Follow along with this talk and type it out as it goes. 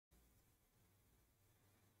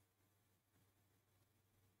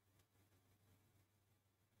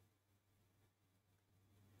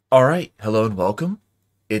All right, hello and welcome.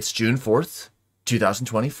 It's June 4th,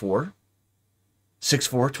 2024,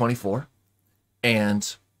 6/4/24,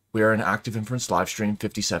 and we are in Active Inference LiveStream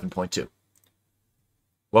 57.2.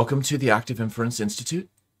 Welcome to the Active Inference Institute.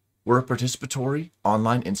 We're a participatory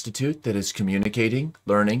online institute that is communicating,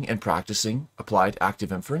 learning, and practicing applied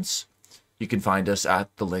active inference. You can find us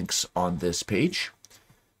at the links on this page.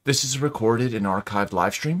 This is a recorded and archived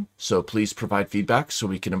live stream, so please provide feedback so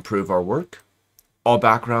we can improve our work. All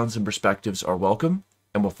backgrounds and perspectives are welcome,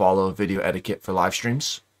 and we'll follow video etiquette for live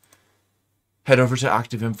streams. Head over to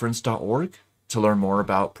activeinference.org to learn more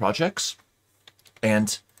about projects.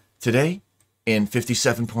 And today, in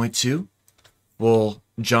 57.2, we'll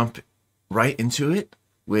jump right into it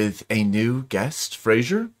with a new guest,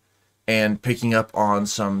 Fraser, and picking up on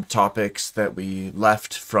some topics that we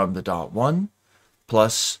left from the .1,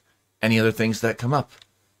 plus any other things that come up.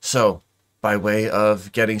 So, by way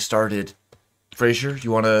of getting started, Fraser,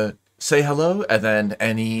 you want to say hello, and then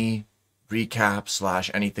any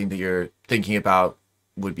recap / anything that you're thinking about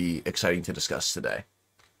would be exciting to discuss today.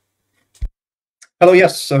 Hello,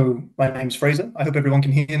 yes. So my name's Fraser. I hope everyone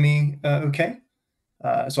can hear me okay.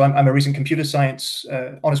 So I'm a recent computer science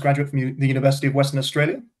honours graduate from the University of Western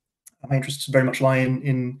Australia. My interests very much lie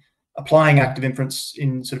in applying active inference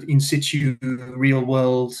in sort of in situ, real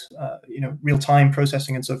world, real time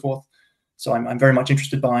processing and so forth. So I'm very much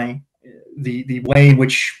interested by the way in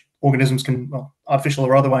which organisms can, well, artificial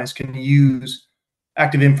or otherwise, can use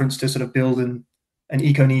active inference to sort of build an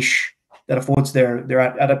eco niche that affords their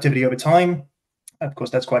adaptivity over time. Of course,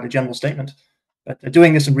 that's quite a general statement, but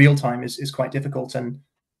doing this in real time is quite difficult. And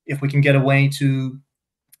if we can get a way to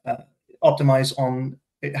optimize on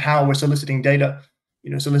how we're soliciting data,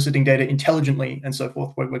 soliciting data intelligently and so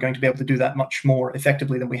forth, we're going to be able to do that much more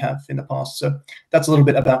effectively than we have in the past. So that's a little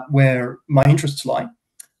bit about where my interests lie.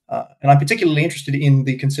 And I'm particularly interested in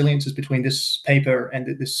the consiliences between this paper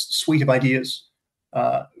and this suite of ideas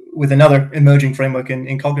with another emerging framework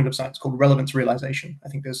in cognitive science called relevance realization. I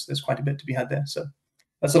think there's quite a bit to be had there. So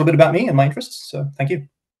that's a little bit about me and my interests. So thank you.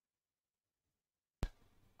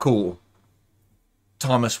 Cool.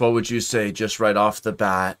 Thomas, what would you say just right off the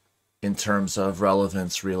bat in terms of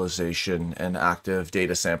relevance realization and active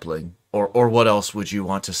data sampling? Or what else would you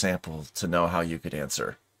want to sample to know how you could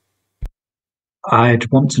answer?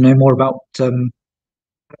 I'd want to know more about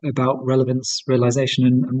relevance realization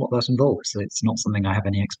and what that involves. It's not something I have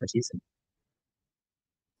any expertise in.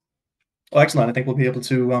 Well, excellent. I think we'll be able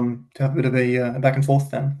to have a bit of a back and forth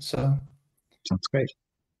then. So sounds great.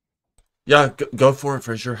 Yeah, go for it,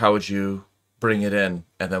 Fraser. How would you bring it in,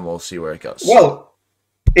 and then we'll see where it goes. Well,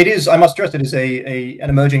 it is, I must stress, it is an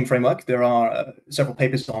emerging framework. There are several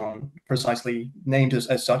papers on precisely named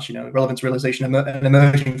as such, relevance realization, an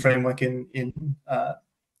emerging framework in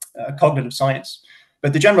cognitive science.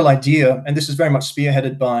 But the general idea, and this is very much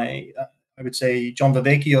spearheaded by, I would say, John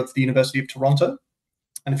Vervaeke of the University of Toronto,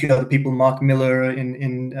 and a few other people, Mark Miller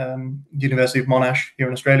in the University of Monash here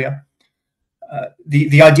in Australia.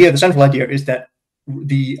 The central idea is that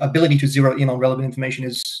the ability to zero in on relevant information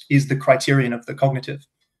is the criterion of the cognitive.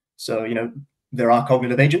 So, there are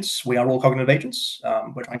cognitive agents. We are all cognitive agents.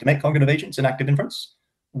 We're trying to make cognitive agents in active inference.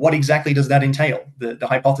 What exactly does that entail? The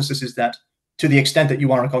hypothesis is that to the extent that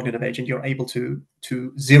you are a cognitive agent, you're able to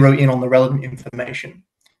zero in on the relevant information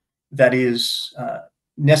that is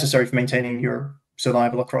necessary for maintaining your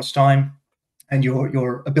survival across time and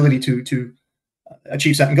your ability to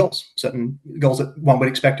achieve certain goals that one would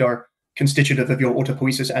expect are constitutive of your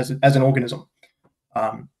autopoiesis as an organism.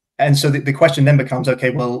 And so the question then becomes,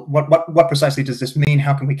 okay, well, what precisely does this mean?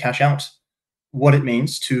 How can we cash out what it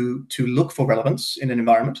means to look for relevance in an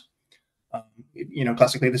environment?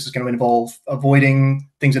 Classically, this is going to involve avoiding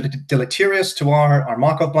things that are deleterious to our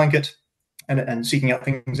Markov blanket and seeking out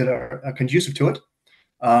things that are conducive to it.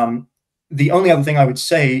 The only other thing I would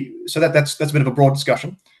say, so that's a bit of a broad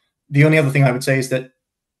discussion. The only other thing I would say is that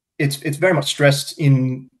it's very much stressed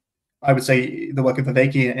in, I would say, the work of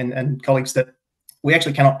Vervaeke and colleagues, that we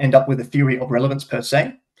actually cannot end up with a theory of relevance per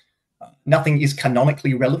se. Nothing is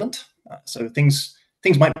canonically relevant. So things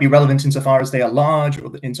might be relevant insofar as they are large,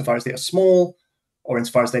 or insofar as they are small, or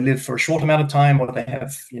insofar as they live for a short amount of time, or they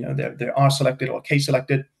have, they're R selected or K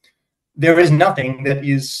selected. There is nothing that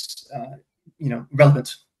is,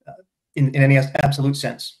 relevant in any absolute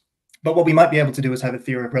sense. But what we might be able to do is have a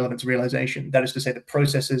theory of relevance realization. That is to say, the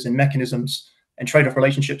processes and mechanisms and trade-off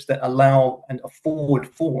relationships that allow and afford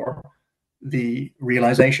for the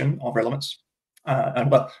realization of relevance. And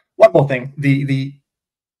well, one more thing, the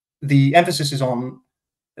emphasis is on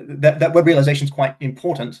that web realization is quite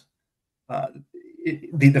important.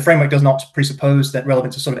 The framework does not presuppose that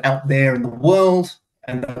relevance is sort of out there in the world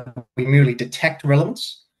and that we merely detect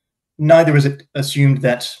relevance. Neither is it assumed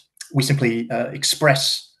that we simply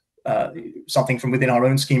express something from within our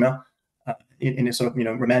own schema in a sort of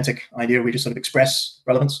romantic idea. We just sort of express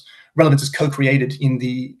relevance. Relevance is co-created in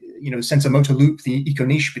the sensor motor loop, the eco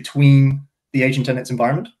niche between the agent and its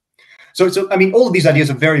environment. So I mean, all of these ideas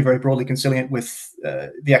are very, very broadly consilient with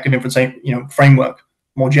the active inference framework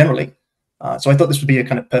more generally. So I thought this would be a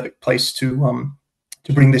kind of perfect place to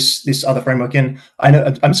bring this other framework in. I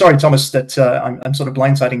know, I'm sorry, Thomas, that I'm sort of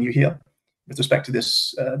blindsiding you here with respect to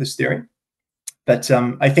this theory, but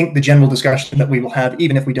I think the general discussion that we will have,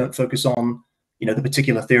 even if we don't focus on the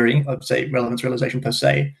particular theory of, say, relevance realization per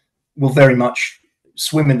se, will very much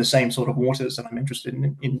swim in the same sort of waters that I'm interested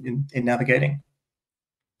in navigating.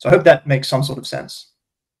 So I hope that makes some sort of sense.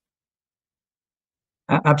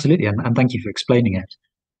 Absolutely, and thank you for explaining it.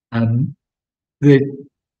 The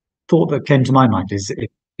thought that came to my mind is, if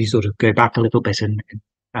you sort of go back a little bit in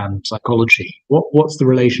psychology, what's the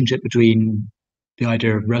relationship between the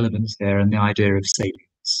idea of relevance there and the idea of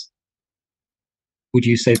salience? Would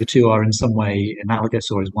you say the two are in some way analogous,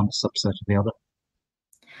 or is one a subset of the other?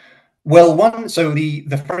 Well, so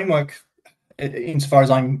the framework, insofar as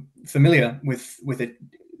I'm familiar with it,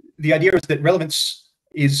 the idea is that relevance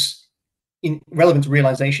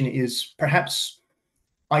realization is perhaps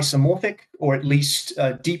isomorphic, or at least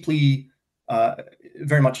very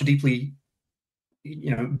much deeply,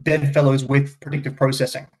 bedfellows with predictive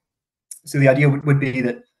processing. So the idea would be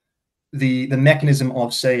that the mechanism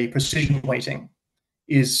of, say, precision weighting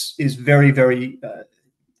is very, very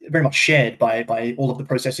much shared by all of the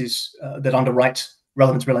processes that underwrite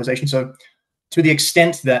relevance realization. So to the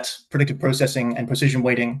extent that predictive processing and precision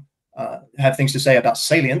weighting have things to say about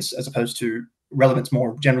salience as opposed to relevance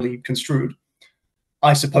more generally construed,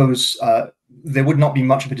 I suppose there would not be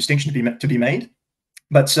much of a distinction to be made.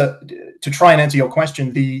 But to try and answer your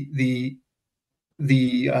question, the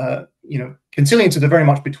consilience is very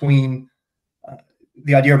much between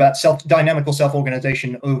the idea about dynamical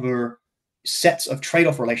self-organization over sets of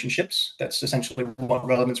trade-off relationships. That's essentially what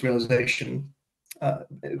relevance realization,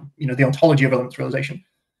 the ontology of relevance realization.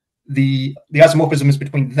 The isomorphism is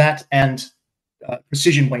between that and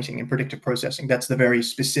precision weighting and predictive processing. That's the very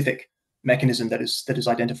specific mechanism that is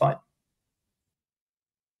identified.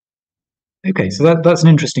 Okay, so that's an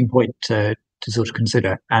interesting point to sort of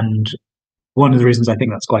consider. And one of the reasons I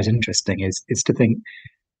think that's quite interesting is to think,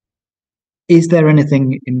 is there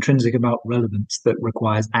anything intrinsic about relevance that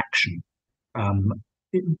requires action? Are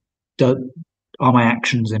my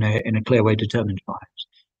actions in a clear way determined by it?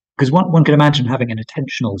 Because one can imagine having an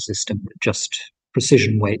attentional system that just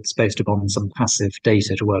precision weights based upon some passive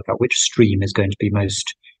data to work out which stream is going to be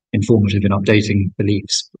most informative in updating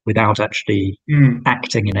beliefs without actually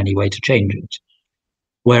acting in any way to change it.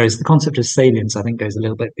 Whereas the concept of salience, I think, goes a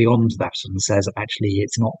little bit beyond that and says, actually,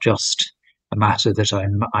 it's not just a matter that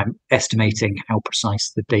I'm estimating how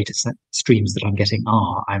precise the data streams that I'm getting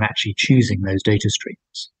are. I'm actually choosing those data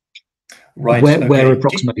streams. Right. Where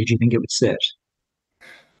approximately do you think it would sit?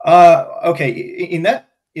 Okay. In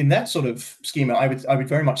that sort of schema, I would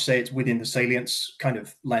very much say it's within the salience kind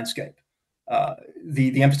of landscape.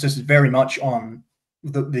 The emphasis is very much on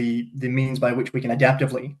the means by which we can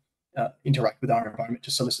adaptively interact with our environment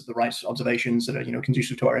to solicit the right observations that are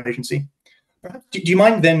conducive to our agency. Perhaps, do you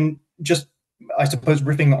mind then just, I suppose,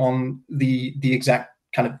 riffing on the exact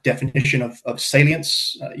kind of definition of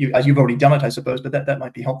salience, as you've already done it, I suppose, but that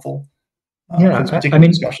might be helpful for this particular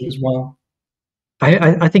discussion as well.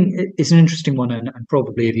 I think it's an interesting one, and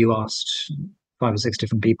probably if you asked 5 or 6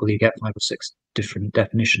 different people, you get 5 or 6 different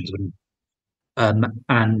definitions. And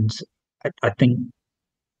I think,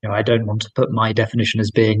 I don't want to put my definition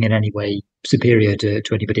as being in any way superior to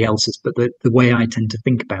anybody else's, but the way I tend to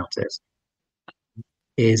think about it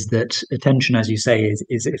is that attention, as you say, is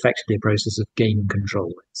effectively a process of game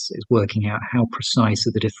control. It's working out how precise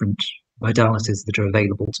are the different modalities that are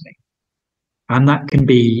available to me. And that can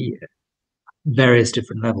be various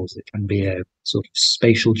different levels. It can be a sort of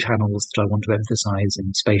spatial channels that I want to emphasize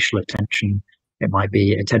in spatial attention. It might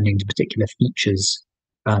be attending to particular features,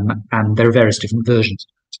 and there are various different versions.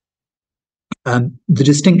 The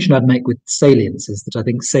distinction I'd make with salience is that I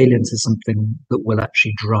think salience is something that will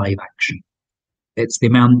actually drive action. It's the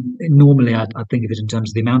amount, normally I'd think of it in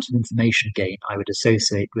terms of the amount of information gain I would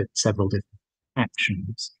associate with several different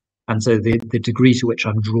actions, and so the degree to which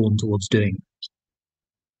I'm drawn towards doing it.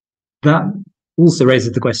 That also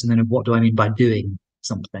raises the question then of what do I mean by doing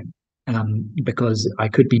something? Because I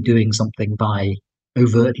could be doing something by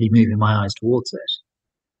overtly moving my eyes towards it.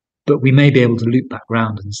 But we may be able to loop back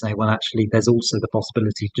round and say, well, actually, there's also the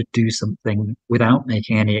possibility to do something without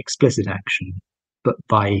making any explicit action, but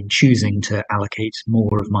by choosing to allocate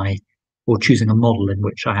more of my, or choosing a model in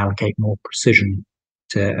which I allocate more precision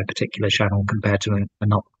to a particular channel compared to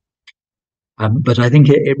another. But I think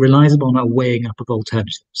it relies upon a weighing up of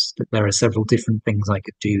alternatives, that there are several different things I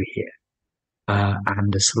could do here,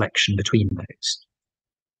 and a selection between those.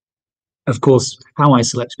 Of course, how I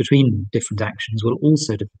select between different actions will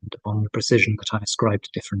also depend upon the precision that I ascribe to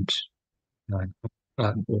different, or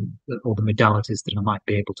the modalities that I might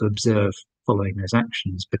be able to observe following those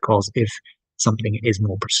actions, because if something is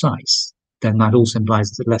more precise, then that also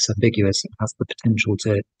implies that it's less ambiguous and has the potential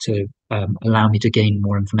to allow me to gain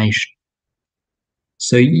more information.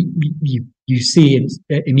 So you see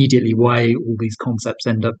immediately why all these concepts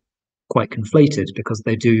end up quite conflated, because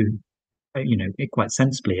they do, quite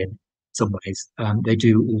sensibly in some ways, they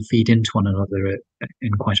do all feed into one another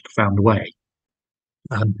in quite a profound way.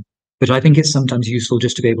 But I think it's sometimes useful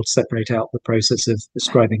just to be able to separate out the process of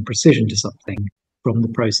ascribing precision to something from the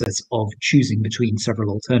process of choosing between several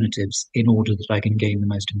alternatives in order that I can gain the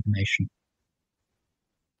most information.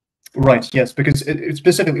 Right, yes, because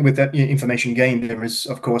specifically with that information gain, there is,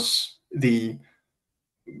 of course, the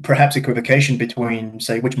perhaps equivocation between,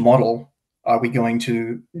 say, which model are we going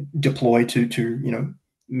to deploy to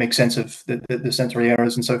make sense of the sensory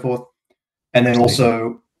errors and so forth, and then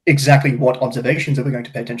also exactly what observations are we going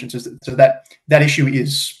to pay attention to. So that issue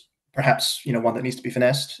is perhaps one that needs to be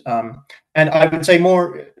finessed. And I would say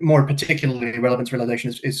more particularly relevance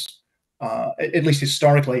realization is at least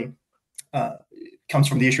historically comes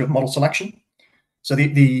from the issue of model selection. So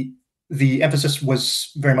the emphasis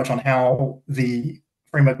was very much on how the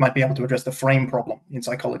framework might be able to address the frame problem in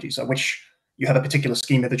psychology. So which you have a particular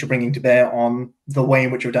schema that you're bringing to bear on the way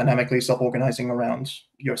in which you're dynamically self-organizing around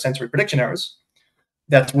your sensory prediction errors.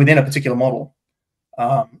 That's within a particular model.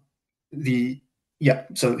 So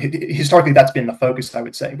historically that's been the focus, I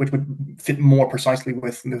would say, which would fit more precisely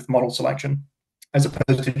with model selection, as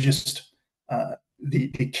opposed to just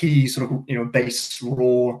the key sort of base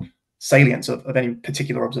raw salience of any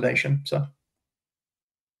particular observation. So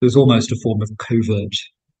there's almost a form of covert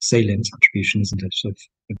salience attribution, isn't it? Sort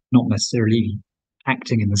of not necessarily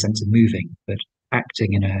acting in the sense of moving, but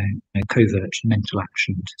acting in a covert mental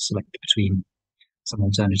action to select between some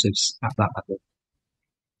alternatives at that level.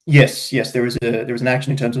 Yes, there is an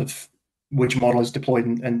action in terms of which model is deployed,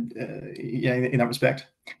 and in that respect,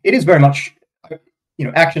 it is very much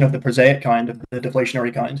action of the prosaic kind, of the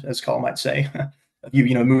deflationary kind, as Carl might say. You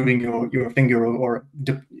moving your finger or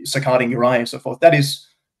saccading your eye and so forth. That is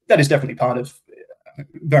definitely part of,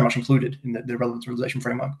 very much included in the relevance realization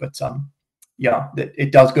framework. But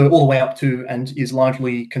it does go all the way up to and is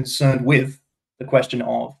largely concerned with the question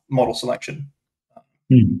of model selection,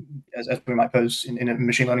 as we might pose in a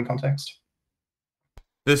machine learning context.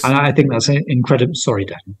 And I think that's incredible. Sorry,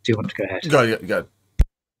 Dan, do you want to go ahead? Go.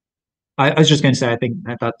 I was just going to say, I think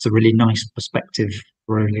that's a really nice perspective,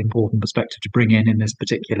 a really important perspective to bring in this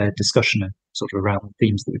particular discussion, sort of around the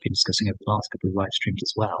themes that we've been discussing over the last couple of live streams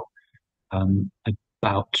as well,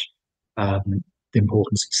 about the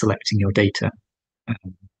importance of selecting your data,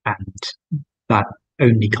 and that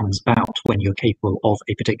only comes about when you're capable of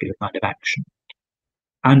a particular kind of action.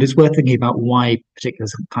 And it's worth thinking about why particular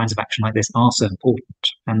kinds of action like this are so important.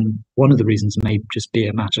 And one of the reasons may just be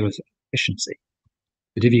a matter of efficiency.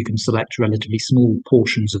 That if you can select relatively small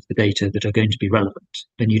portions of the data that are going to be relevant,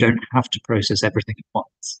 then you don't have to process everything at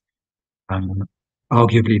once.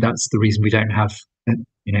 Arguably, that's the reason we don't have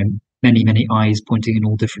many eyes pointing in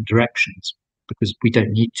all different directions, because we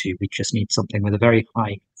don't need to. We just need something with a very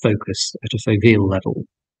high focus at a foveal level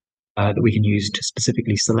that we can use to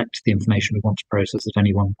specifically select the information we want to process at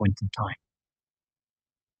any one point in time.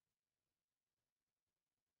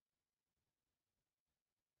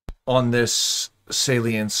 On this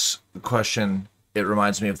salience question, it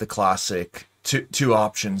reminds me of the classic two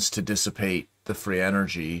options to dissipate the free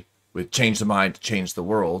energy, with change the mind to change the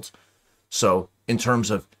world. So in terms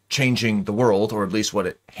of changing the world, or at least what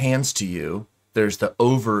it hands to you, there's the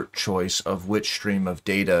overt choice of which stream of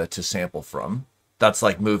data to sample from. That's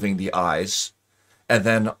like moving the eyes. And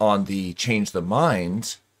then on the change the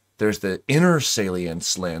mind, there's the inner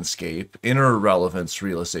salience landscape, inner relevance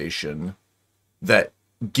realization, that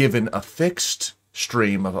given a fixed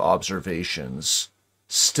stream of observations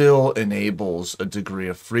still enables a degree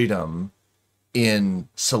of freedom in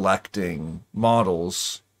selecting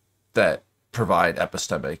models that provide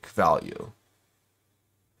epistemic value.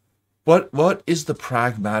 What is the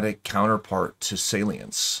pragmatic counterpart to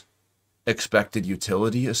salience? Expected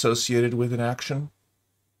utility associated with an action?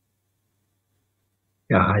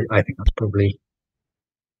 Yeah, I think that's probably,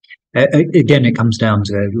 again, it comes down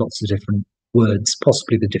to lots of different words,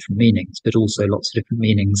 possibly with different meanings, but also lots of different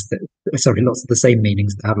meanings lots of the same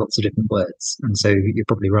meanings that have lots of different words. And so you're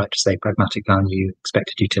probably right to say pragmatic value,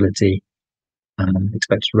 expected utility,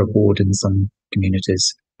 expected reward in some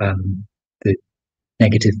communities, the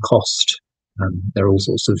negative cost. There are all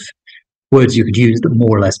sorts of words you could use that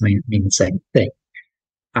more or less mean the same thing.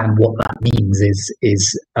 And what that means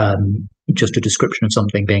is just a description of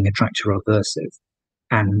something being attractive or aversive.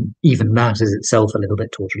 And even that is itself a little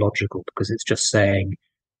bit tautological, because it's just saying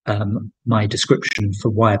my description for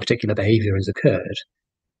why a particular behavior has occurred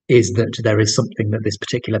is that there is something that this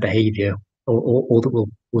particular behavior or that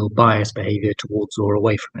will bias behavior towards or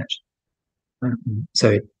away from it.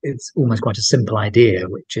 So it's almost quite a simple idea,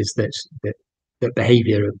 which is that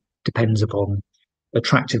behavior depends upon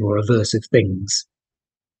attractive or aversive things.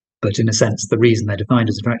 But in a sense, the reason they're defined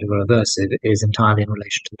as attractive or aversive is entirely in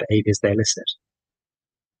relation to the behaviors they elicit.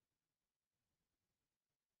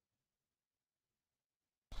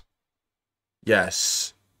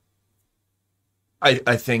 Yes.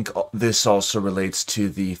 I think this also relates to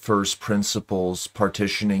the first principles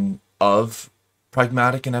partitioning of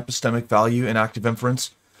pragmatic and epistemic value in active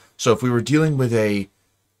inference. So if we were dealing with a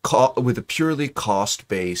purely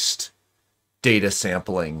cost-based data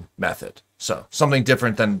sampling method, so something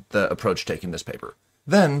different than the approach taken in this paper,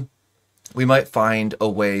 then we might find a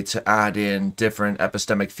way to add in different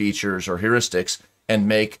epistemic features or heuristics and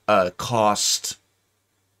make a cost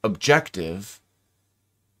objective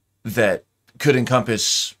that could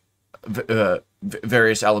encompass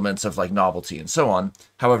various elements of like novelty and so on.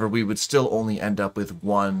 However, we would still only end up with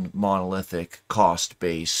one monolithic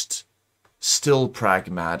cost-based, still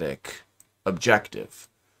pragmatic objective.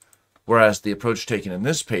 Whereas the approach taken in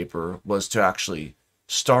this paper was to actually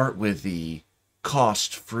start with the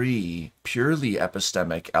cost-free, purely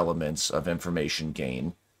epistemic elements of information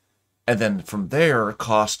gain. And then from there,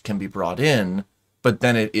 cost can be brought in, but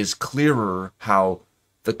then it is clearer how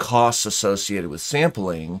the costs associated with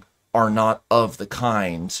sampling are not of the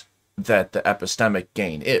kind that the epistemic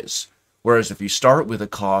gain is. Whereas if you start with a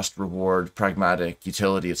cost, reward, pragmatic,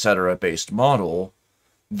 utility, etc. based model,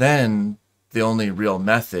 then the only real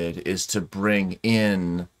method is to bring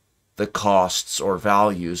in the costs or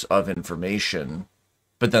values of information,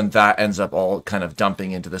 but then that ends up all kind of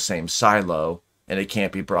dumping into the same silo, and it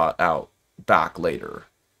can't be brought out back later.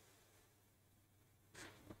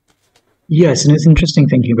 Yes, and it's interesting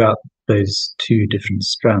thinking about those two different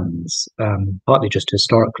strands, partly just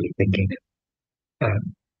historically thinking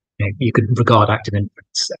that you could regard active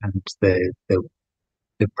inference and the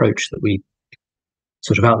approach that we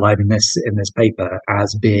sort of outlined in this paper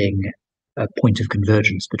as being a point of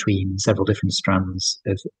convergence between several different strands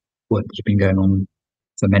of work that had been going on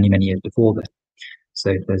for many, many years before that.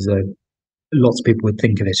 So there's lots of people would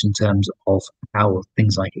think of it in terms of how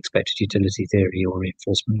things like expected utility theory or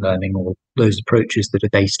reinforcement learning or those approaches that are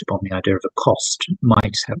based upon the idea of a cost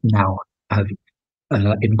might have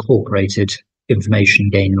incorporated information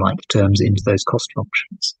gain-like terms into those cost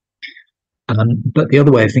functions. But the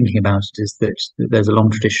other way of thinking about it is that there's a long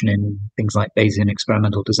tradition in things like Bayesian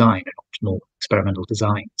experimental design and optimal experimental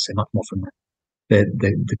design, so much more from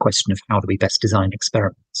the question of how do we best design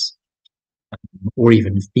experiments, or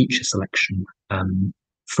even feature selection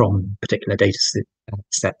from particular data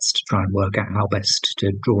sets to try and work out how best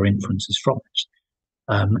to draw inferences from it.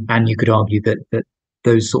 And you could argue that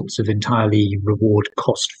those sorts of entirely reward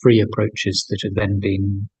cost-free approaches that have then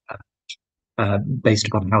been based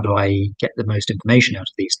upon how do I get the most information out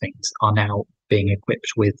of these things are now being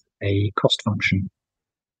equipped with a cost function.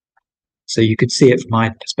 So you could see it from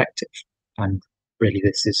either perspective, and really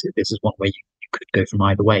this is one way you could go from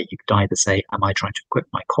either way. You could either say, am I trying to equip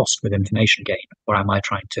my cost with information gain, or am I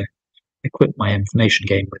trying to equip my information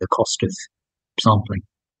gain with a cost of sampling?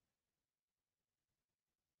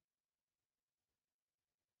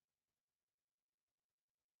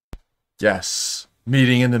 Yes,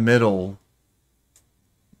 meeting in the middle,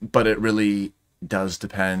 but it really does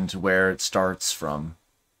depend where it starts from.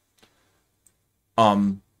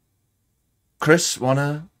 Chris,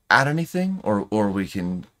 wanna add anything, or we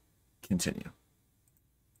can continue?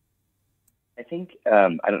 I think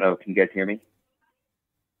I don't know. Can you guys hear me?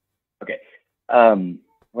 Okay.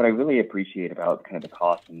 What I really appreciate about kind of the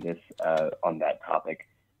cost in this on that topic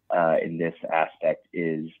in this aspect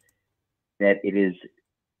is that it is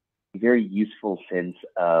a very useful sense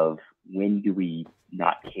of when do we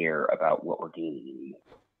not care about what we're gaining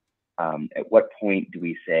anymore. At what point do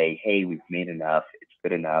we say, hey, we've made enough, it's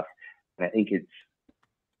good enough? And I think it's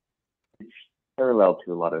parallel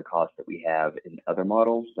to a lot of the costs that we have in other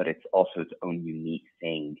models, but it's also its own unique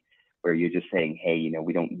thing where you're just saying, hey, you know,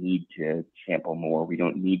 we don't need to sample more. We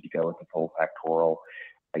don't need to go with the full factorial,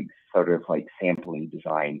 like sort of like sampling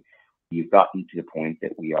design. We've gotten to the point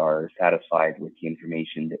that we are satisfied with the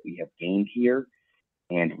information that we have gained here,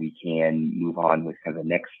 and we can move on with kind of the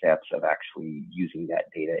next steps of actually using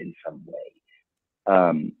that data in some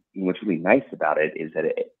way. What's really nice about it is that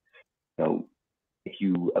you know, if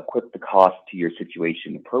you equip the cost to your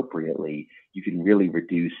situation appropriately, you can really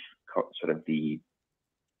reduce sort of the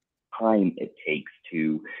time it takes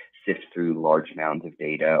to sift through large amounts of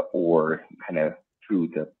data, or kind of through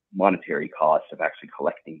the monetary cost of actually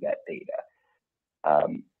collecting that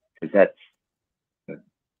data. Because that's,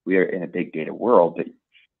 we are in a big data world, but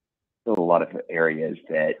still a lot of areas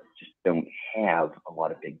that just don't have a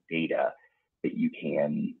lot of big data that you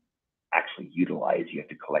can actually utilize. You have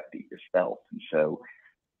to collect it yourself. And so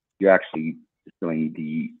you're actually doing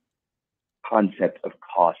the concept of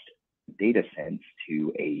cost data sense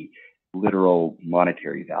to a literal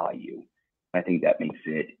monetary value. I think that makes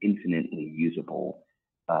it infinitely usable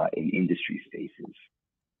in industry spaces.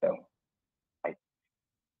 So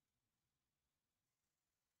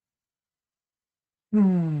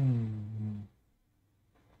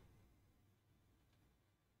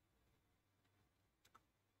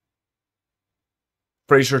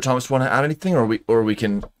Fraser or Thomas, want to add anything, or we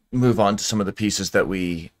can move on to some of the pieces that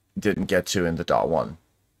we didn't get to in the .1?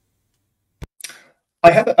 I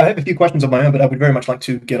have a few questions of my own, but I would very much like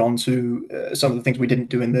to get on to some of the things we didn't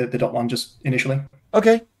do in the .1 just initially.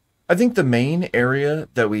 Okay. I think the main area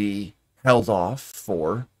that we held off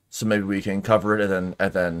for, so maybe we can cover it and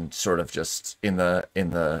then sort of just in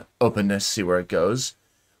the openness see where it goes,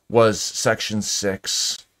 was section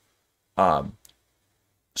 6.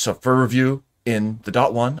 So for review in the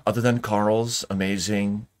 .1, other than Carl's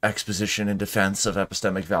amazing exposition and defense of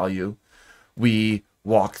epistemic value, we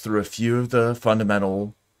walked through a few of the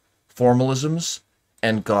fundamental formalisms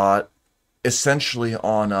and got essentially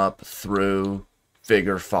on up through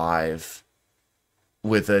figure 5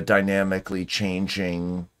 with a dynamically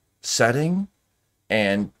changing setting,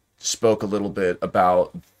 and spoke a little bit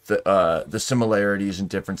about the similarities and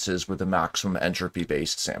differences with the maximum entropy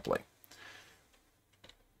based sampling.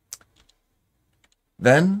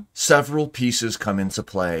 Then several pieces come into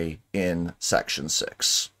play in section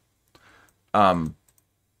 6.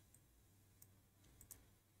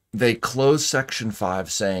 They close section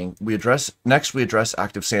 5 saying, next we address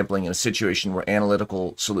active sampling in a situation where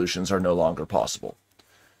analytical solutions are no longer possible.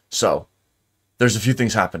 So there's a few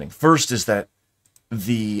things happening. First is that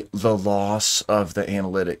the loss of the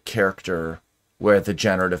analytic character, where the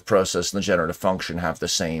generative process and the generative function have the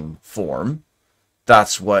same form.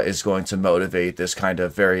 That's what is going to motivate this kind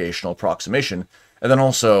of variational approximation. And then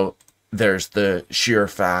also there's the sheer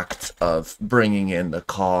fact of bringing in the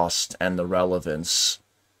cost and the relevance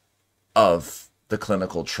of the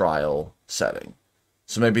clinical trial setting.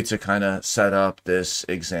 So maybe to kind of set up this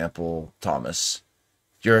example, Thomas,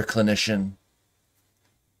 you're a clinician.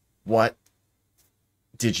 What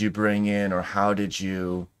did you bring in, or how did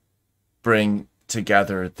you bring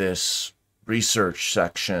together this research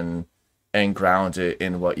section and ground it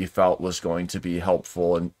in what you felt was going to be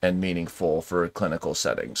helpful and meaningful for clinical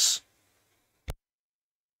settings?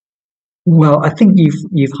 Well, I think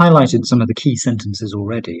you've highlighted some of the key sentences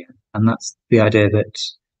already, and that's the idea that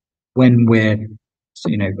when we're,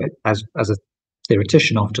 you know, as a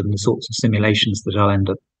theoretician, often the sorts of simulations that I'll end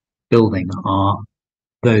up building are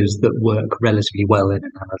those that work relatively well in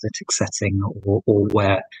an analytic setting, or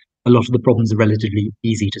where a lot of the problems are relatively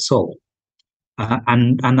easy to solve.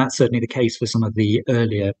 And that's certainly the case for some of the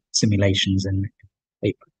earlier simulations in the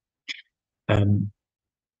paper.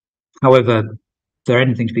 However, for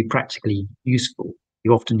anything to be practically useful,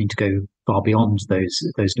 you often need to go far beyond those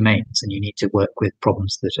domains, and you need to work with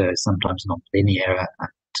problems that are sometimes non-linear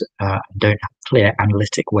and don't have clear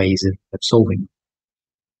analytic ways of solving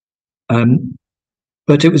them.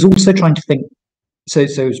 But it was also trying to think. So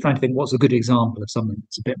it was trying to think, what's a good example of something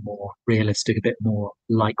that's a bit more realistic, a bit more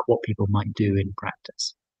like what people might do in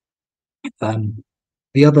practice.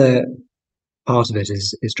 The other part of it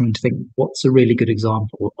is trying to think, what's a really good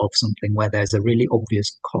example of something where there's a really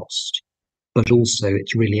obvious cost, but also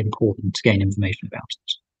it's really important to gain information about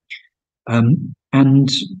it.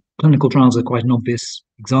 And clinical trials are quite an obvious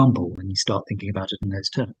example when you start thinking about it in those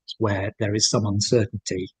terms, where there is some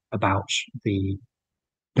uncertainty about the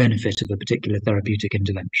benefit of a particular therapeutic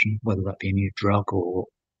intervention, whether that be a new drug or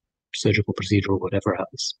surgical procedure or whatever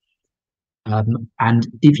else. And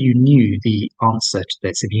if you knew the answer to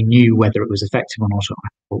this, if you knew whether it was effective or not,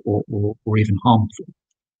 or even harmful,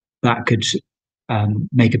 that could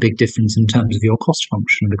make a big difference in terms of your cost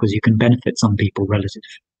function, because you can benefit some people relative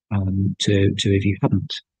to if you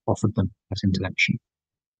hadn't offered them that intervention.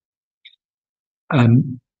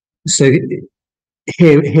 So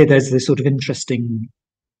here there's this sort of interesting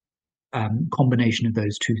combination of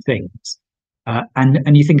those two things.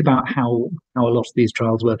 And you think about how a lot of these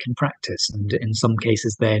trials work in practice, and in some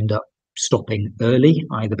cases they end up stopping early,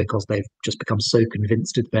 either because they've just become so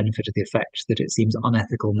convinced of the benefit of the effect that it seems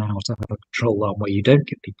unethical now to have a control arm where you don't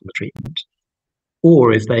give people the treatment,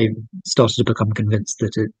 or if they've started to become convinced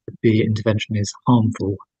that the intervention is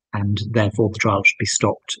harmful and therefore the trial should be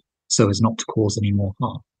stopped so as not to cause any more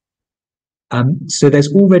harm. So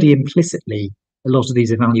there's already implicitly a lot of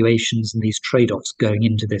these evaluations and these trade-offs going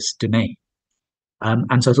into this domain.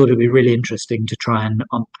 And so I thought it would be really interesting to try and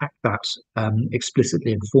unpack that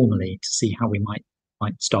explicitly and formally to see how we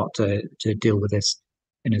might start to deal with this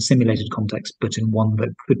in a simulated context, but in one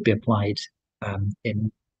that could be applied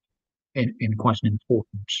in quite an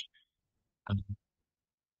important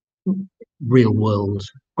real-world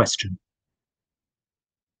question.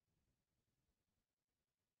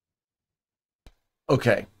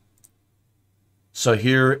 Okay. So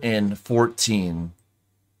here in 14,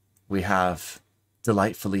 we have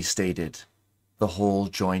delightfully stated the whole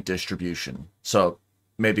joint distribution. So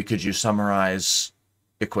maybe could you summarize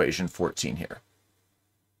equation 14 here?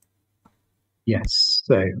 Yes.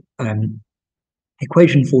 So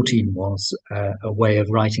equation 14 was a way of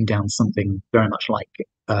writing down something very much like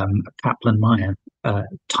a Kaplan-Meier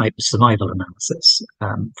type survival analysis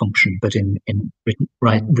function, but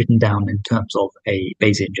written down in terms of a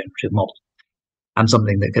Bayesian generative model, and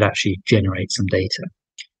something that could actually generate some data.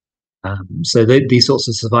 So these sorts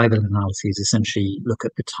of survival analyses essentially look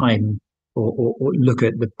at the time or look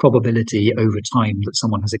at the probability over time that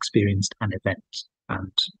someone has experienced an event,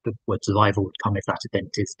 and the word survival would come if that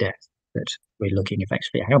event is death. That we're looking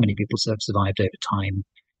effectively at how many people have survived over time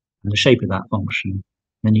and the shape of that function.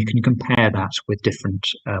 Then you can compare that with different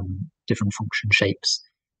function shapes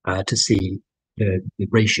to see the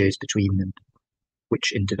ratios between them,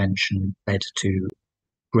 which intervention led to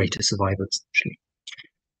greater survival essentially.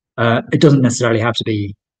 It doesn't necessarily have to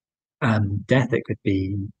be death. It could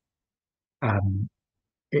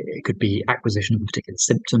be acquisition of a particular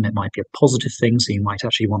symptom. It might be a positive thing, so you might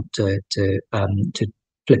actually want to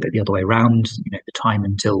flip it the other way around. You know, the time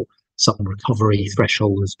until some recovery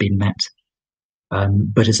threshold has been met.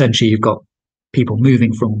 But essentially, you've got people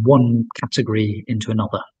moving from one category into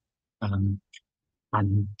another.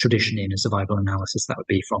 And traditionally, in a survival analysis, that would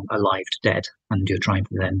be from alive to dead, and you're trying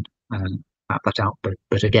to then map that out.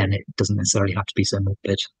 But again, it doesn't necessarily have to be so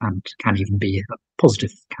morbid, and can even be a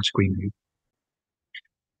positive category move.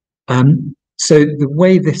 So the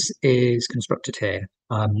way this is constructed here,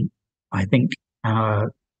 I think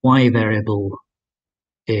our y variable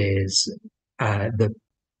is let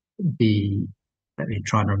me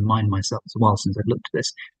try and remind myself, it's a while since I've looked at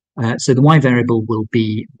this. So the y variable will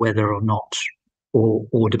be whether or not,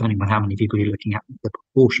 or depending on how many people you're looking at, the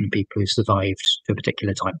proportion of people who survived to a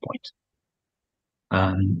particular time point.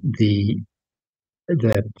 The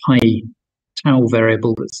pi tau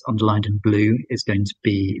variable that's underlined in blue is going to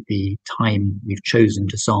be the time we've chosen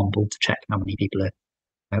to sample to check how many people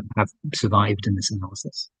have survived in this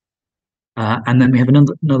analysis. And then we have a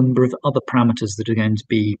number of other parameters that are going to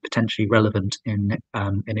be potentially relevant in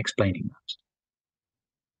explaining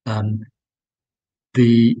that.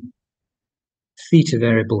 The theta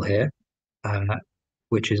variable here,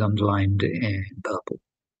 which is underlined in purple,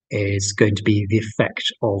 is going to be the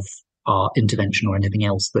effect of our intervention or anything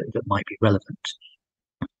else that might be relevant.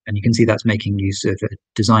 And you can see that's making use of a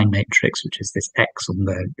design matrix, which is this X on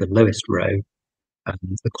the lowest row,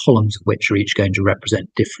 the columns of which are each going to represent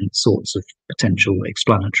different sorts of potential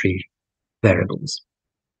explanatory variables.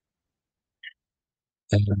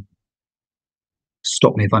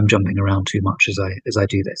 Stop me if I'm jumping around too much as I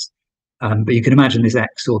do this. But you can imagine this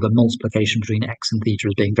X, or the multiplication between X and theta,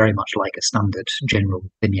 as being very much like a standard general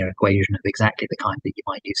linear equation of exactly the kind that you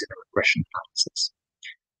might use in a regression analysis.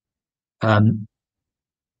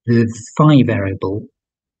 The phi variable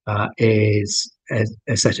is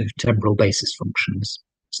a set of temporal basis functions.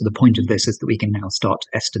 So the point of this is that we can now start to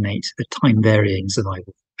estimate a time-varying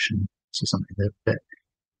survival function, so something that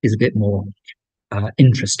is a bit more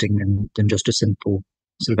interesting than just a simple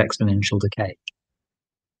sort of exponential decay.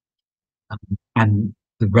 And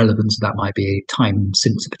the relevance of that might be time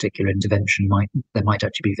since a particular intervention. There might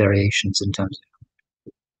actually be variations in terms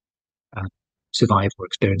of survive or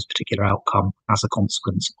experience a particular outcome as a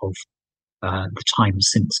consequence of the time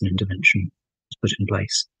since an intervention was put in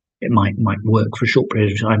place. It might work for a short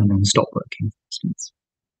period of time and then stop working, for instance.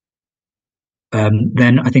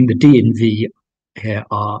 Then I think the D and V here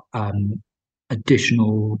are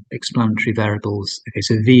additional explanatory variables. Okay,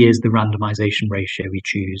 so V is the randomization ratio we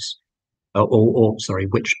choose, or sorry,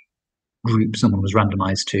 which group someone was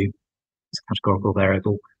randomized to. It's a categorical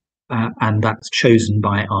variable, and that's chosen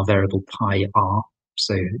by our variable pi r.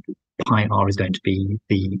 So pi r is going to be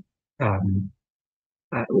the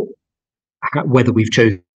whether we've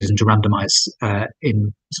chosen to randomize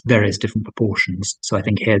in various different proportions. So I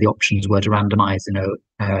think here the options were to randomize in a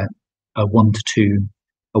 1:2,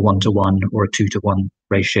 a 1:1, or a 2:1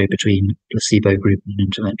 ratio between placebo group and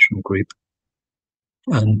interventional group.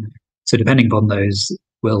 So depending upon those,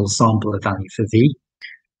 we'll sample a value for V,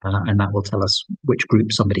 and that will tell us which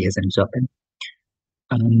group somebody has ended up in.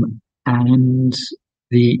 And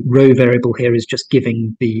the row variable here is just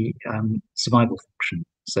giving the survival function.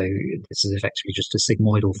 So this is effectively just a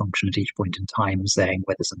sigmoidal function at each point in time saying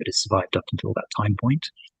whether somebody survived up until that time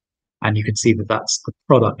point. And you can see that that's the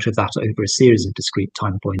product of that over a series of discrete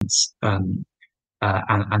time points. And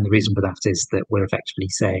the reason for that is that we're effectively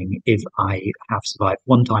saying if I have survived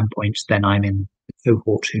one time point, then I'm in the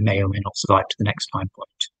cohort who may or may not survive to the next time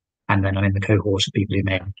point. And then I'm in the cohort of people who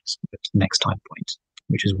may not survive to the next time point,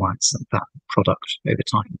 which is why it's that product over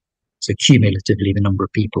time. So cumulatively, the number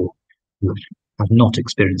of people who have not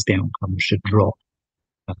experienced the outcome should drop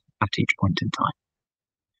at each point in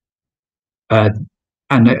time.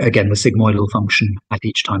 And again, the sigmoidal function at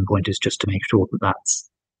each time point is just to make sure that that's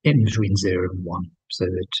in between 0 and 1, so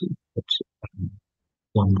that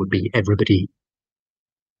 1 would be everybody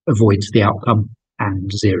avoids the outcome,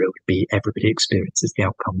 and 0 would be everybody experiences the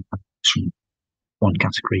outcome from one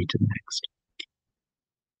category to the next.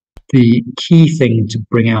 The key thing to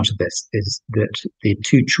bring out of this is that the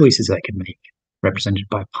two choices I can make, represented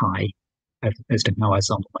by pi, as to how I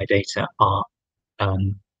sample my data, are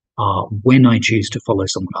when I choose to follow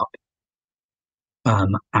someone up,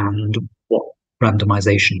 and what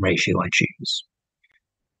randomization ratio I choose.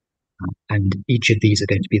 And each of these are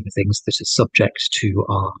going to be the things that are subject to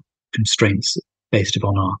our constraints based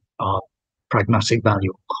upon our pragmatic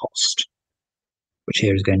value of cost, which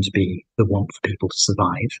here is going to be the want for people to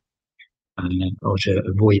survive, or to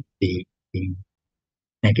avoid the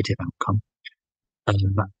negative outcome.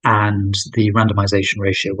 And the randomization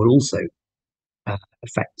ratio will also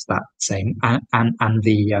affect that same, and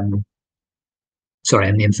the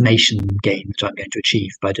information gain that I'm going to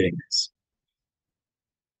achieve by doing this.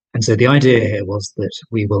 And so the idea here was that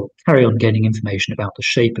we will carry on gaining information about the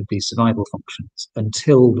shape of these survival functions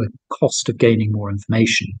until the cost of gaining more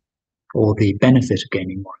information, or the benefit of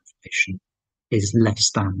gaining more information, is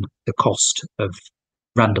less than the cost of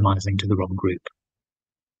randomizing to the wrong group.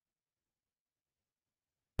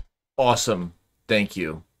 Awesome. Thank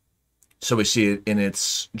you. So we see it in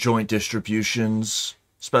its joint distributions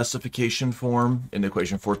specification form in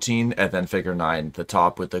equation 14, and then figure 9, the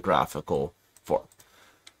top with the graphical form.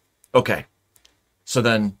 Okay, so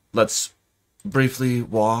then let's briefly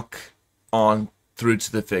walk on through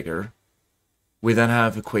to the figure. We then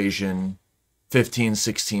have equation 15,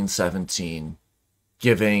 16, 17,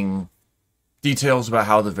 giving details about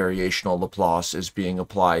how the variational Laplace is being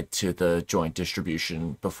applied to the joint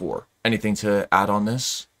distribution before. Anything to add on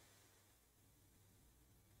this?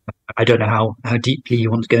 I don't know how deeply you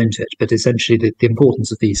want to go into it, but essentially the importance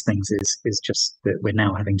of these things is just that we're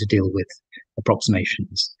now having to deal with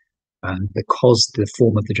approximations. Because the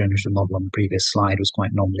form of the generative model on the previous slide was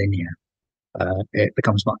quite nonlinear, it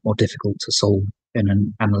becomes much more difficult to solve in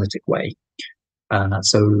an analytic way.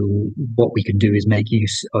 So what we can do is make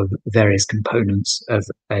use of various components of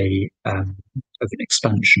an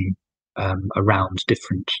expansion around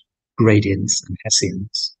different gradients and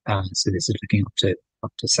Hessians. So this is looking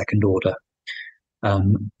up to second order.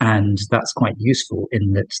 And that's quite useful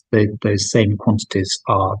in that those same quantities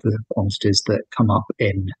are the quantities that come up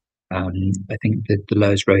in, I think the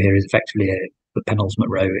lowest row here is effectively the penultimate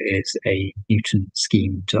row is a Newton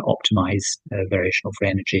scheme to optimize variational free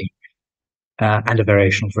energy. And a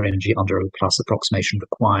variational free energy under a Laplace approximation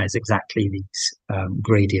requires exactly these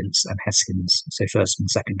gradients and Hessians, so first and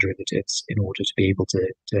second derivatives, in order to be able to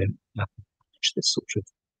manage this sort of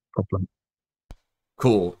problem.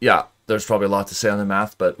 Cool. Yeah, there's probably a lot to say on the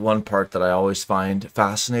math, but one part that I always find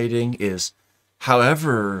fascinating is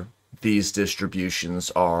however these distributions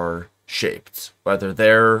are shaped, whether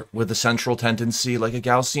they're with a central tendency like a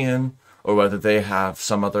Gaussian, or whether they have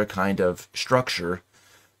some other kind of structure,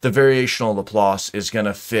 the variational Laplace is going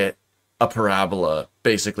to fit a parabola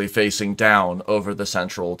basically facing down over the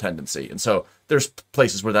central tendency. And so there's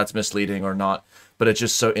places where that's misleading or not, but it's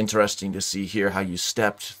just so interesting to see here how you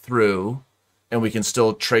stepped through, and we can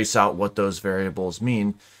still trace out what those variables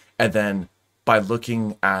mean. And then by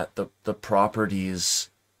looking at the properties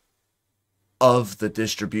of the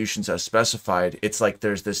distributions as specified, it's like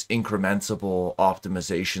there's this incrementable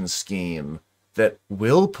optimization scheme that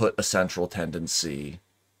will put a central tendency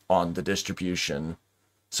on the distribution.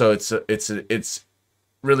 So it's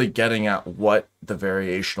really getting at what the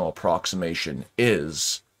variational approximation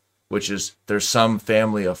is, which is there's some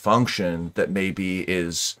family of function that maybe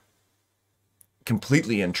is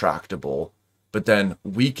completely intractable, but then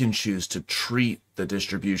we can choose to treat the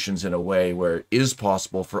distributions in a way where it is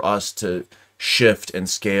possible for us to shift and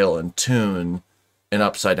scale and tune an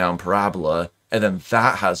upside down parabola, and then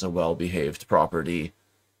that has a well-behaved property.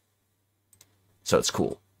 So it's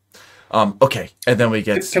cool. Okay, and then we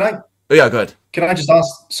get... Can I? Oh, yeah, go ahead. Can I just ask,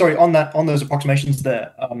 sorry, on those approximations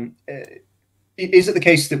there, is it the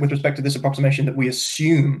case that with respect to this approximation that we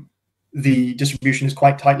assume the distribution is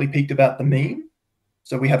quite tightly peaked about the mean?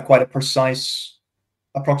 So we have quite a precise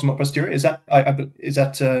approximate posterior. Is that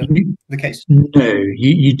the case? No,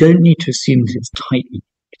 you don't need to assume that it's tightly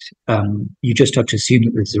peaked. You just have to assume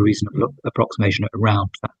that there's a reasonable approximation around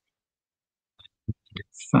that. In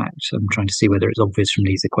fact, I'm trying to see whether it's obvious from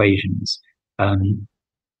these equations.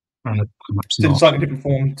 It's in a slightly different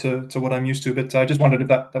form to what I'm used to, but I just wondered if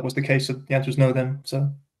that was the case. So the answer is no then. So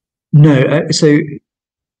no. So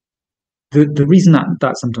the reason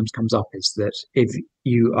that sometimes comes up is that if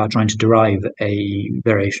you are trying to derive a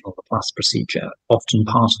variational Laplace procedure, often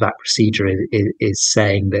part of that procedure is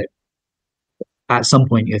saying that at some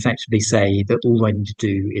point you effectively say that all I need to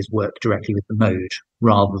do is work directly with the mode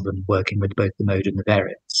rather than working with both the mode and the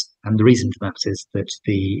variance. And the reason for that is that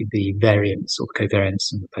the variance or the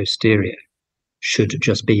covariance in the posterior should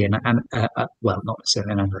just be well, not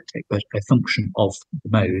necessarily an analytic, but a function of the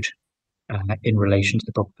mode in relation to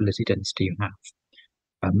the probability density you have.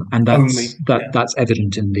 And that's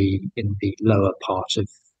evident in the lower part of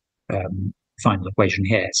final equation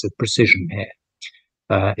here. So precision here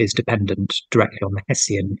is dependent directly on the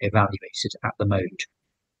Hessian evaluated at the mode.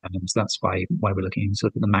 So that's why we're looking at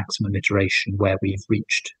sort of the maximum iteration where we've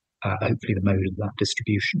reached hopefully the mode of that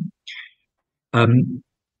distribution.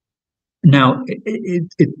 Now,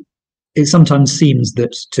 it sometimes seems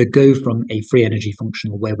that to go from a free energy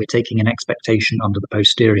functional where we're taking an expectation under the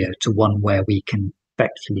posterior to one where we can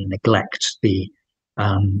effectively neglect the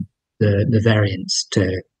variance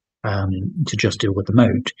to just deal with the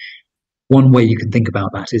mode. One way you can think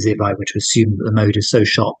about that is if I were to assume that the mode is so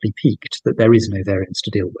sharply peaked that there is no variance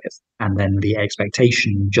to deal with, and then the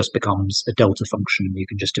expectation just becomes a delta function you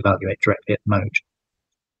can just evaluate directly at the mode.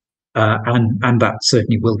 And that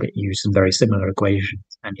certainly will get you some very similar equations,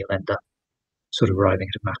 and you'll end up sort of arriving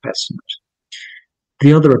at a map estimate.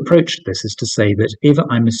 The other approach to this is to say that if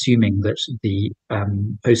I'm assuming that the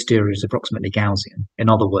posterior is approximately Gaussian, in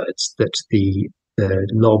other words, that the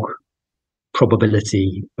log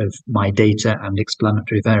probability of my data and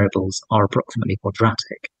explanatory variables are approximately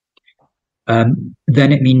quadratic,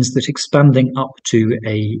 then it means that expanding up to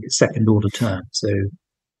a second order term, so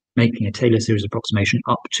making a Taylor series approximation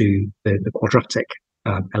up to the quadratic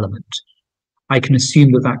element, I can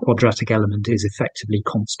assume that that quadratic element is effectively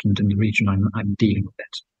constant in the region I'm dealing with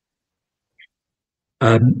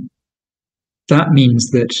it. That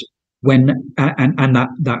means that when and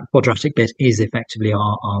that quadratic bit is effectively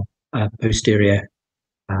our posterior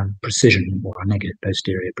precision, or our negative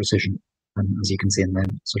posterior precision, as you can see in the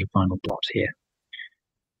sort of final plot here.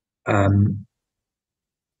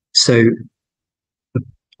 So the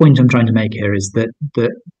point I'm trying to make here is that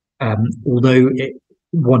although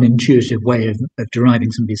one intuitive way of deriving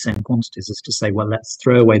some of these same quantities is to say, well, let's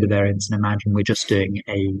throw away the variance and imagine we're just doing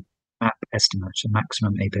a map estimate, a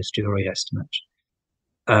maximum a posteriori estimate,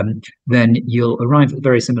 then you'll arrive at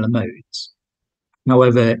very similar modes.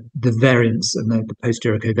 However, the variance and the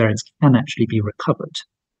posterior covariance can actually be recovered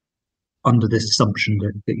under this assumption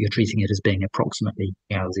that you're treating it as being approximately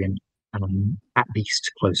Gaussian, at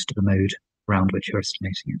least close to the mode around which you're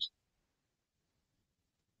estimating it.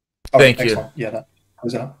 Thank you. Excellent. Yeah, that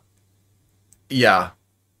goes out. Yeah,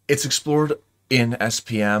 it's explored in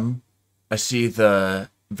SPM. I see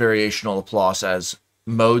the variational Laplace as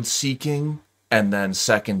mode seeking, and then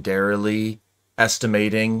secondarily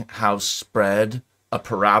estimating how spread a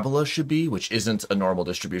parabola should be, which isn't a normal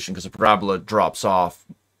distribution because a parabola drops off.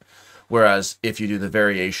 Whereas if you do the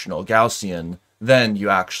variational Gaussian, then you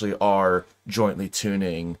actually are jointly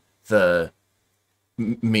tuning the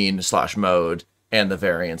mean / mode and the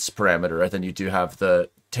variance parameter, and then you do have the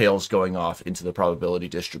tails going off into the probability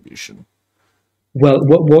distribution. Well,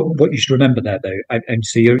 what you should remember there, though, and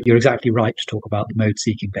so you're exactly right to talk about the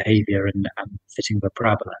mode-seeking behavior and fitting the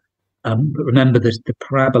parabola. But remember that the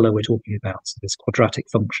parabola we're talking about, so this quadratic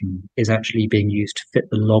function, is actually being used to fit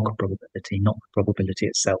the log probability, not the probability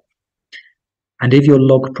itself. And if your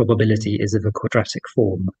log probability is of a quadratic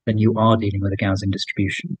form, then you are dealing with a Gaussian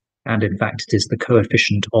distribution. And in fact, it is the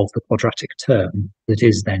coefficient of the quadratic term that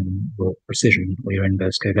is then your precision or your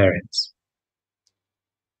inverse covariance.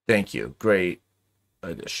 Thank you. Great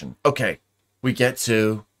addition. Okay, we get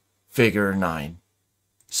to figure 9.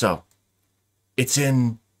 So it's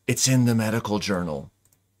in the medical journal.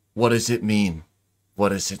 What does it mean?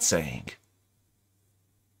 What is it saying?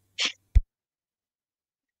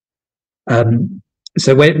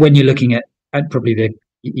 So when you're looking at probably the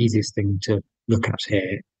easiest thing to look at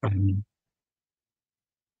here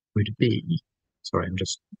would be, sorry, I'm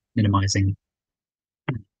just minimizing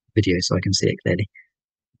video so I can see it clearly.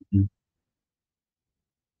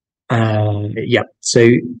 Yeah, so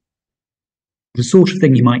the sort of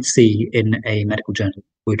thing you might see in a medical journal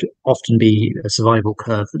would often be a survival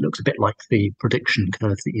curve that looks a bit like the prediction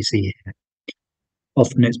curve that you see here.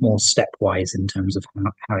 Often it's more stepwise in terms of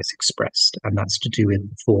how it's expressed, and that's to do with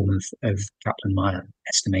the form of Kaplan-Meier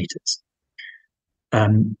estimators.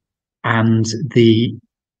 And the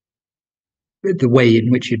way in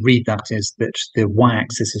which you'd read that is that the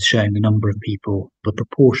y-axis is showing the number of people, the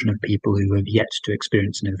proportion of people who have yet to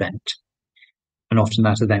experience an event. And often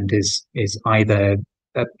that event is either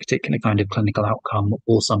a particular kind of clinical outcome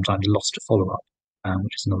or sometimes lost to follow-up,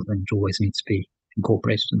 which is another thing which always needs to be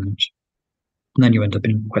incorporated in that. And then you end up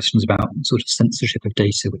in questions about sort of censorship of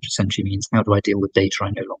data, which essentially means how do I deal with data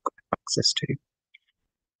I no longer have access to.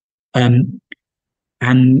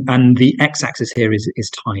 And the x-axis here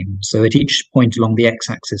is time. So at each point along the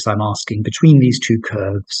x-axis, I'm asking between these two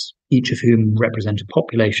curves, each of whom represent a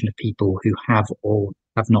population of people who have or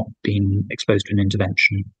have not been exposed to an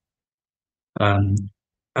intervention.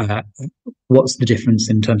 What's the difference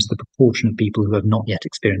in terms of the proportion of people who have not yet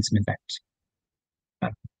experienced an event?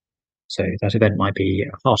 So that event might be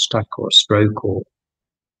a heart attack or a stroke or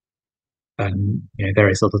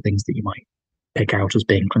various other things that you might pick out as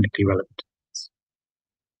being clinically relevant.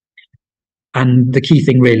 And the key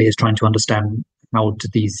thing really is trying to understand how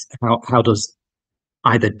does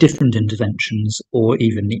either different interventions or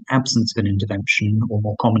even the absence of an intervention, or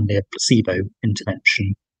more commonly a placebo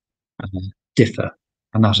intervention, differ,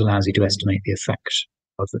 and that allows you to estimate the effect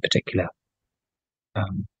of the particular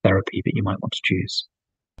therapy that you might want to choose.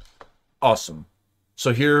 Awesome.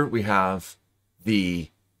 So here we have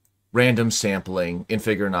the random sampling in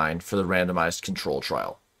figure 9 for the randomized control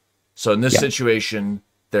trial. So in this situation,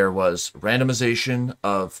 there was randomization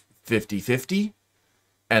of 50-50,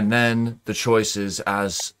 and then the choices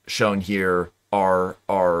as shown here are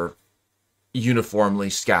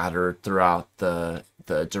uniformly scattered throughout the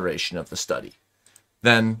duration of the study.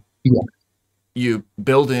 Then you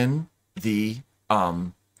build in the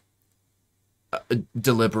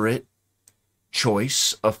deliberate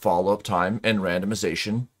choice of follow-up time and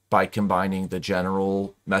randomization by combining the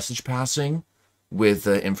general message passing with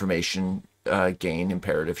the information gain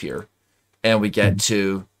imperative here. And we get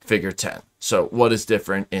to figure 10. So what is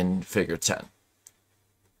different in figure 10?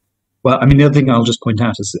 Well, I mean, the other thing I'll just point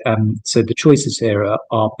out is, so the choices here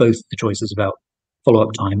are both the choices about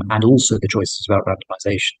follow-up time and also the choices about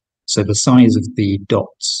randomization. So the size of the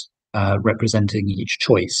dots representing each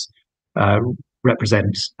choice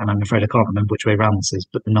represents, and I'm afraid I can't remember which way around this is,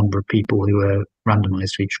 but the number of people who are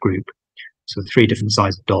randomized to each group. So 3 different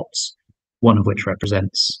sized dots, one of which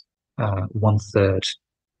represents 1/3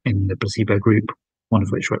 in the placebo group, one of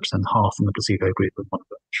which represents half in the placebo group, and one of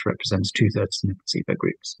which represents 2/3 in the placebo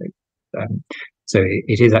group. So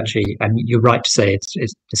it is actually, and you're right to say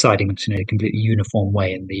it's deciding in a completely uniform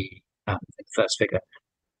way in the first figure,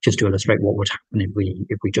 just to illustrate what would happen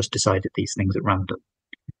if we just decided these things at random.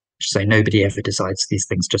 So nobody ever decides these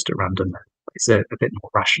things just at random. It's a bit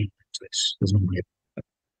more rational to it. There's normally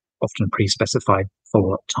often a pre-specified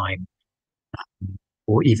follow-up time,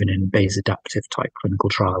 or even in Bayes adaptive type clinical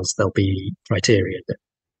trials, there'll be criteria that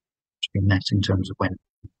should be met in terms of when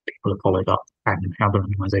people are followed up and how the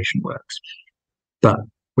randomization works. But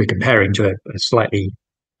we're comparing to a slightly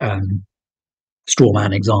straw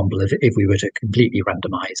man example of if we were to completely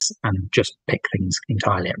randomize and just pick things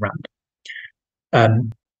entirely at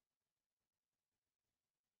random.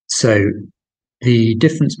 So the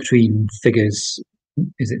difference between figures,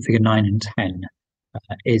 is it figure 9 and 10,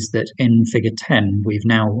 is that in figure 10 we've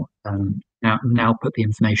now put the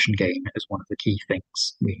information gain as one of the key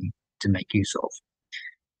things we need to make use of.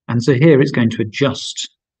 And so here it's going to adjust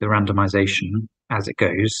the randomization as it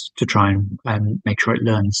goes to try and make sure it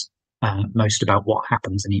learns most about what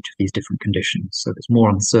happens in each of these different conditions. So it's more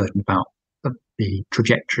uncertain about the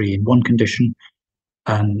trajectory in one condition.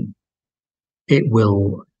 It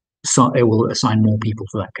will assign more people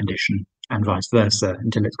for that condition, and vice versa,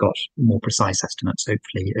 until it's got more precise estimates,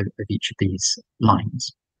 hopefully, of each of these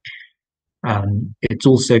lines. It's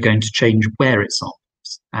also going to change where it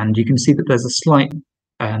samples, and you can see that there's a slight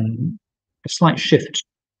shift,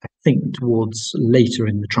 I think, towards later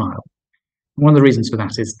in the trial. One of the reasons for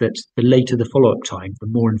that is that the later the follow-up time, the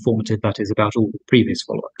more informative that is about all the previous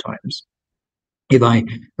follow-up times. If I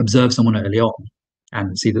observe someone early on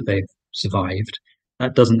and see that they've survived,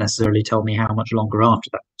 that doesn't necessarily tell me how much longer after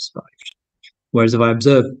that they've survived. Whereas if I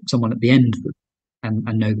observe someone at the end and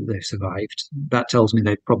know that they've survived, that tells me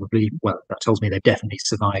they've definitely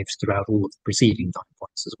survived throughout all of the preceding time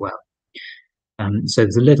points as well. So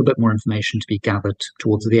there's a little bit more information to be gathered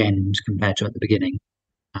towards the end compared to at the beginning.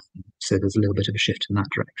 So there's a little bit of a shift in that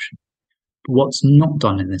direction. But what's not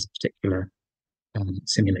done in this particular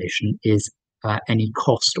simulation is any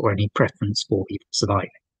cost or any preference for people surviving,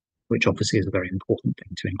 which obviously is a very important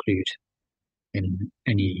thing to include in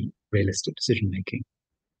any realistic decision making.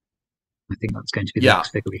 I think that's going to be the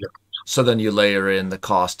next figure we look at. So then you layer in the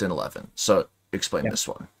cost in 11. So explain this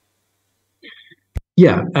one.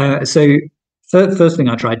 Yeah. So first thing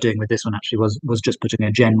I tried doing with this one actually was just putting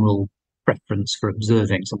a general preference for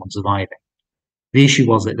observing someone surviving. The issue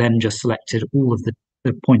was it then just selected all of the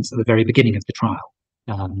points at the very beginning of the trial,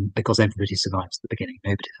 because everybody survives at the beginning.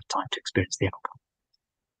 Nobody had time to experience the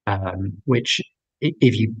outcome, which,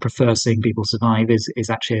 if you prefer seeing people survive, is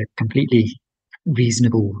actually a completely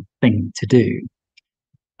reasonable thing to do.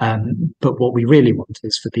 But what we really want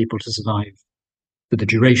is for people to survive for the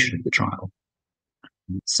duration of the trial.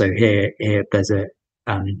 So here there's a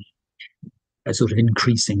sort of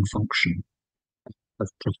increasing function of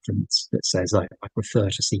preference that says I prefer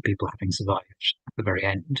to see people having survived at the very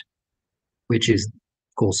end, which is,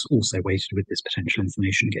 of course, also weighted with this potential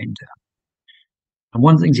information gain term. And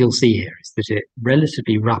one of the things you'll see here is that it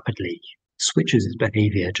relatively rapidly switches its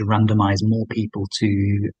behavior to randomize more people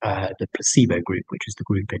to the placebo group, which is the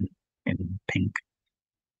group in pink.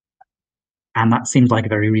 And that seems like a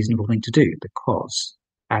very reasonable thing to do, because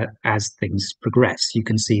as things progress, you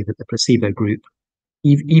can see that the placebo group,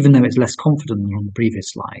 even though it's less confident than on the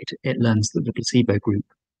previous slide, it learns that the placebo group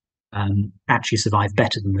actually survived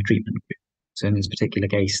better than the treatment group. So in this particular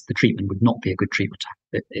case, the treatment would not be a good treatment.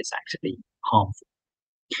 It's actually harmful.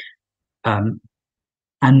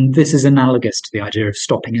 And this is analogous to the idea of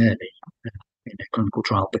stopping early in a clinical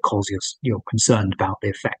trial because you're concerned about the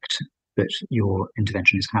effect that your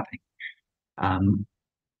intervention is having.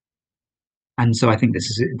 And so I think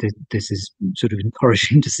this is sort of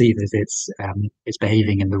encouraging to see that it's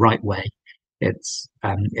behaving in the right way. It's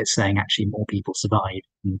saying actually more people survive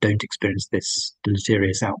and don't experience this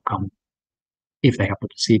deleterious outcome if they have the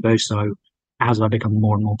placebo. So as I become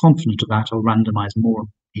more and more confident of that, I'll randomize more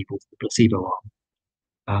people to the placebo arm.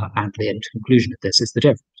 And the end conclusion of this is that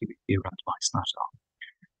everybody will be randomized to that arm.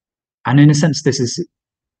 And in a sense,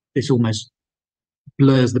 this almost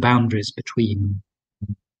blurs the boundaries between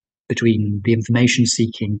the information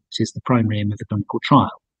seeking, which is the primary aim of the clinical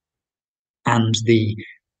trial, and the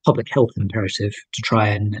public health imperative to try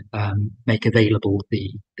and make available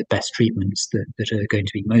the best treatments that are going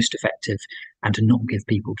to be most effective, and to not give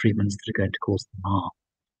people treatments that are going to cause them harm.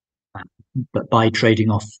 But by trading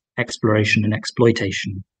off exploration and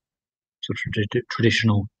exploitation, sort of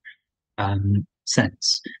traditional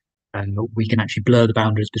sense, we can actually blur the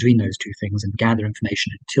boundaries between those two things and gather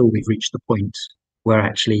information until we've reached the point where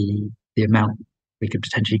actually the amount we could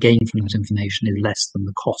potentially gain from that information is less than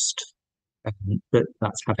the cost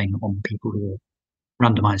that's having on people who are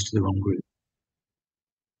randomized to the wrong group.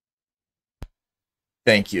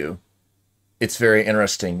 Thank you. It's very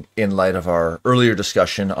interesting in light of our earlier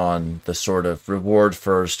discussion on the sort of reward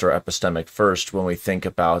first or epistemic first, when we think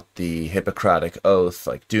about the Hippocratic oath,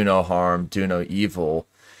 like do no harm, do no evil,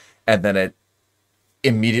 and then it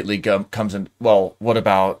immediately comes in, well, what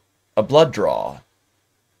about a blood draw?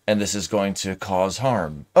 And this is going to cause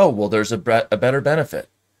harm. Oh, well, there's a better benefit.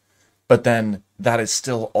 But then that is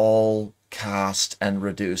still all cast and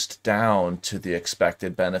reduced down to the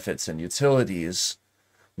expected benefits and utilities,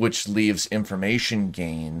 which leaves information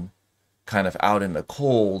gain kind of out in the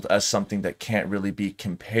cold as something that can't really be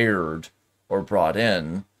compared or brought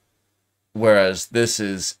in. Whereas this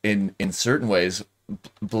is, in certain ways,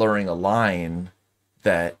 blurring a line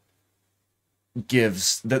that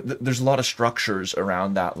gives there's a lot of structures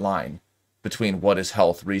around that line between what is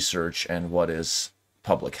health research and what is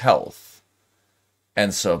public health.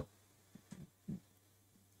 And so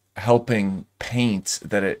helping paint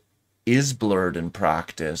that it is blurred in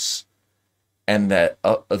practice, and that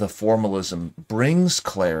the formalism brings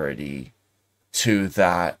clarity to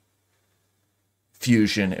that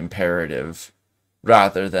fusion imperative,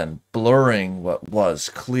 rather than blurring what was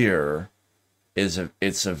clear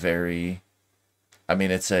it's a very, I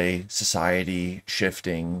mean, it's a society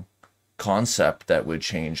shifting concept that would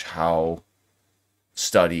change how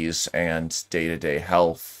studies and day-to-day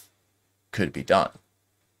health could be done.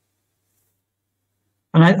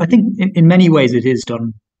 And I think in many ways it is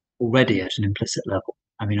done already at an implicit level.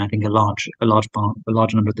 I mean, I think a large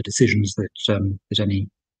number of the decisions that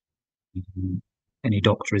any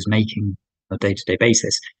doctor is making on a day-to-day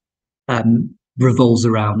basis revolves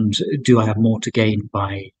around, do I have more to gain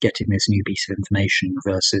by getting this new piece of information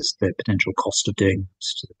versus the potential cost of doing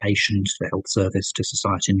this to the patient, the health service, to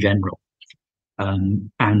society in general? You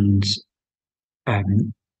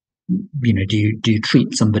know, do you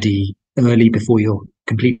treat somebody early before you're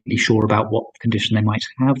completely sure about what condition they might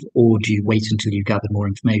have, or do you wait until you gather more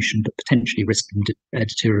information but potentially risk them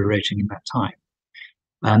deteriorating in that time?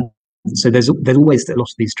 So there's always a lot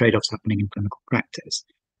of these trade-offs happening in clinical practice.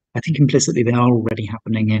 I think implicitly they are already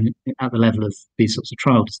happening at the level of these sorts of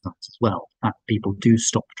trial designs as well, that people do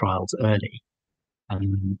stop trials early,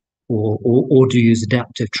 or do use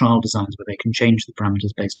adaptive trial designs where they can change the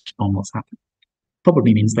parameters based on what's happening.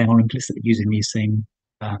 Probably means they are implicitly using these same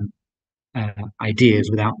ideas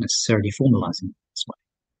without necessarily formalizing them this way.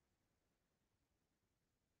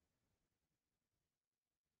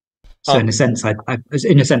 So in a sense,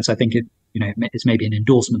 I think it, you know, it's maybe an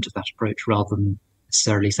endorsement of that approach rather than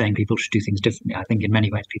necessarily saying people should do things differently. I think in many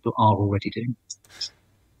ways people are already doing this.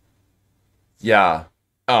 Yeah.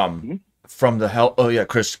 From the health. Oh yeah,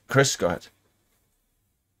 Chris, go ahead.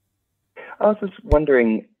 I was just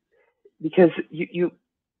wondering, because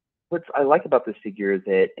what I like about this figure is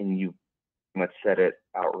that, and you pretty much said it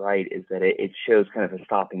outright, is that it shows kind of a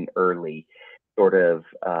stopping early sort of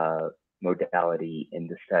modality in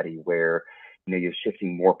the study where, you know, you're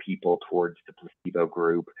shifting more people towards the placebo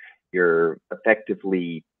group. You're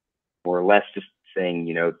effectively more or less just saying,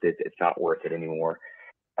 you know, that it's not worth it anymore.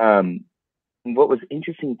 What was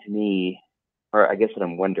interesting to me, or I guess what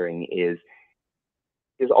I'm wondering is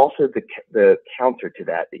also the counter to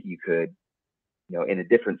that you could, you know, in a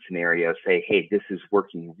different scenario, say, hey, this is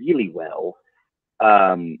working really well.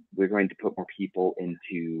 We're going to put more people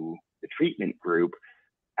into the treatment group.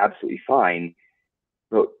 Absolutely fine.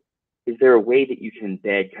 But is there a way that you can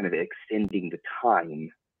embed kind of extending the time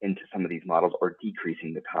into some of these models or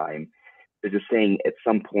decreasing the time? They're just saying at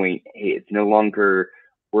some point, hey, it's no longer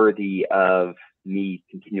worthy of me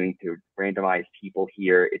continuing to randomize people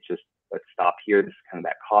here. It's just, let's stop here. This is kind of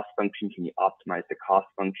that cost function. Can you optimize the cost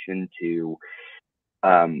function to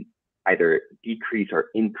either decrease or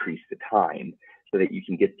increase the time so that you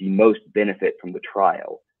can get the most benefit from the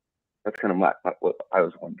trial? That's kind of what I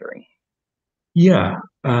was wondering. Yeah,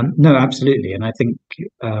 no, absolutely. And I think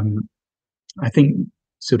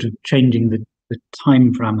sort of changing the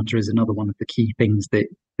time parameter is another one of the key things that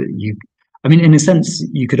you, I mean, in a sense,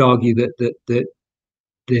 you could argue that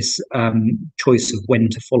this choice of when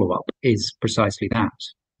to follow up is precisely that,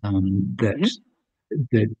 that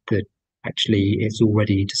actually it's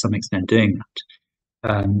already to some extent doing that.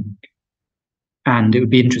 And it would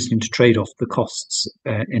be interesting to trade off the costs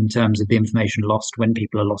in terms of the information lost when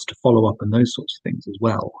people are lost to follow up and those sorts of things as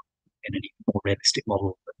well, in a more realistic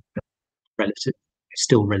model,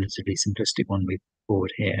 still relatively simplistic one we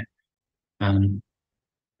forward here.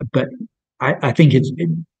 But I think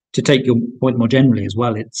to take your point more generally as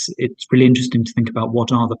well, it's really interesting to think about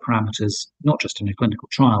what are the parameters, not just in a clinical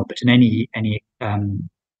trial, but in any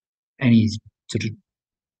sort of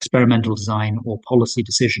experimental design or policy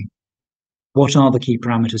decision. What are the key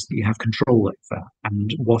parameters that you have control over,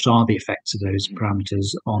 and what are the effects of those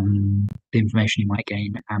parameters on the information you might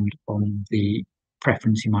gain and on the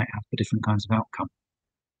preference you might have for different kinds of outcome?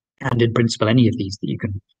 And in principle, any of these that you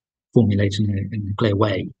can formulate in a clear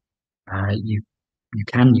way, you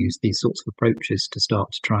can use these sorts of approaches to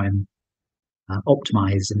start to try and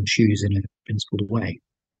optimize and choose in a principled way.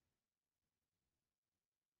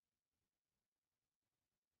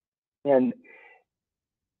 And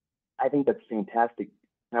I think that's fantastic.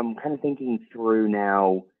 I'm kind of thinking through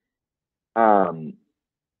now, you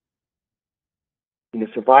know,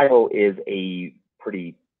 survival is a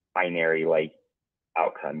pretty binary like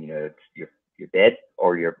outcome. You know, it's you're dead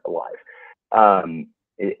or you're alive.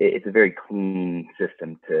 It's a very clean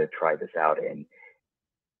system to try this out in.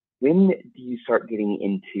 When do you start getting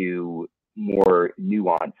into more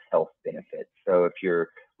nuanced health benefits? So if you're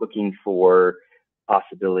looking for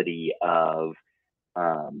possibility of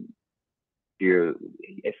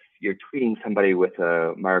if you're treating somebody with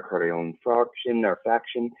a myocardial infarction or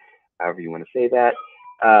faction, however you want to say that,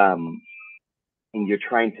 and you're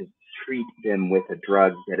trying to treat them with a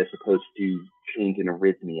drug that is supposed to change an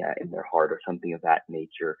arrhythmia in their heart or something of that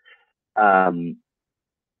nature,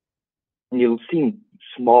 you'll see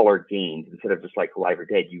smaller gains instead of just like alive or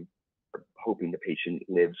dead. You are hoping the patient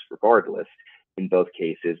lives regardless in both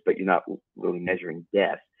cases, but you're not really measuring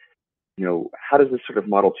death. You know, how does this sort of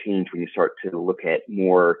model change when you start to look at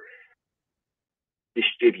more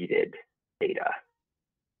distributed data?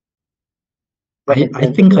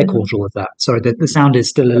 I think I caught all of that. Sorry, the sound is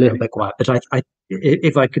still a little bit quiet, but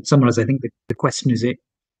if I could summarize, I think the question is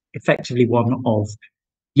effectively one of,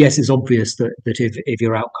 yes, it's obvious that if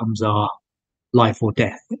your outcomes are life or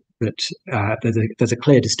death, that there's a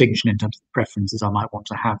clear distinction in terms of the preferences I might want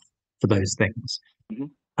to have for those things.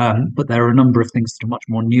 Mm-hmm. But there are a number of things that are much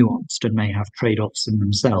more nuanced and may have trade-offs in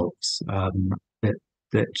themselves, that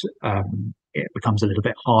it becomes a little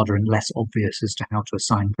bit harder and less obvious as to how to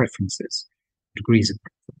assign preferences, degrees of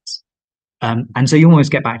preference. And so you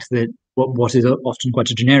almost get back to what is often quite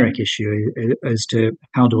a generic issue as to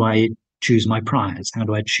how do I choose my priors? How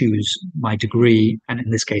do I choose my degree? And in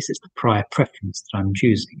this case, it's the prior preference that I'm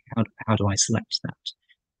choosing. How do I select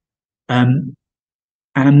that?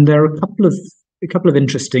 And there are a couple of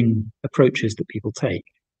interesting approaches that people take.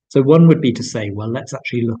 So one would be to say, well, let's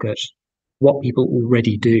actually look at what people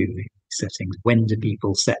already do in these settings. When do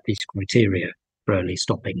people set these criteria for early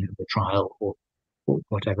stopping of the trial or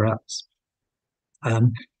whatever else?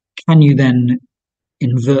 Can you then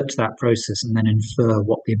invert that process and then infer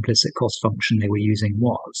what the implicit cost function they were using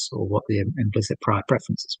was, or what the implicit prior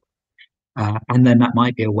preferences were? And then that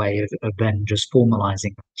might be a way of then just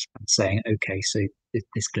formalizing and saying, okay, so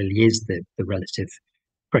this clearly is the relative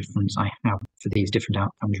preference I have for these different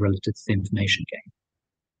outcomes relative to the information gain.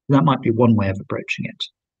 That might be one way of approaching it.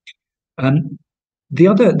 The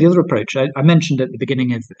other approach, I mentioned at the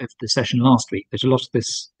beginning of the session last week that a lot of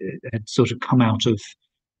this had sort of come out of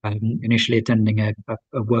initially attending a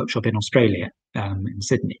workshop in Australia, in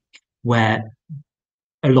Sydney, where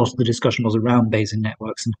a lot of the discussion was around Bayesian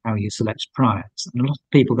networks and how you select priors. And a lot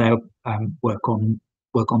of people there work on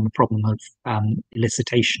the problem of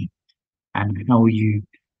elicitation and how you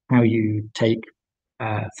take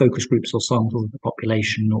focus groups or samples of the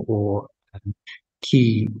population or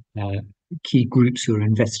key groups who are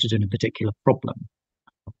invested in a particular problem,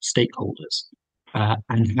 stakeholders,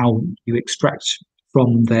 and how you extract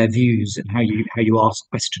from their views and how you ask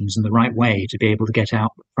questions in the right way to be able to get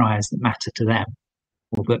out the priors that matter to them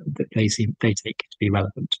or that they take to be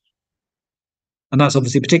relevant. And that's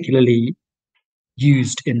obviously particularly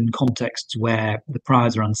used in contexts where the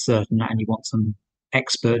priors are uncertain and you want some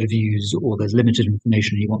expert views, or there's limited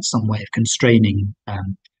information and you want some way of constraining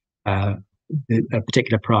a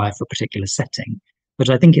particular prior for a particular setting. But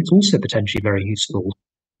I think it's also potentially very useful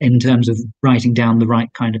in terms of writing down the right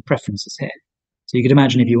kind of preferences here. So you could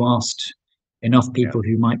imagine if you asked enough people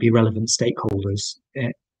who might be relevant stakeholders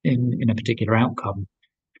in a particular outcome,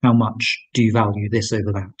 how much do you value this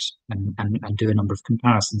over that, and do a number of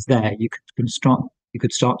comparisons there, you could start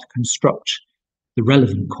to construct the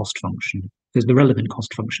relevant cost function, because the relevant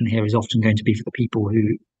cost function here is often going to be for the people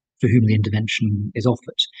for whom the intervention is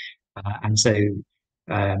offered. And so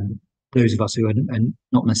those of us who are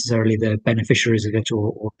not necessarily the beneficiaries of it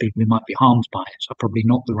or people who might be harmed by it are probably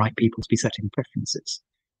not the right people to be setting preferences.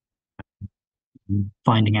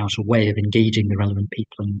 Finding out a way of engaging the relevant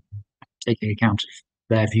people and taking account of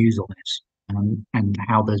their views on it and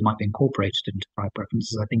how those might be incorporated into prior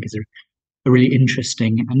preferences, I think is a really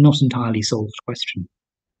interesting and not entirely solved question.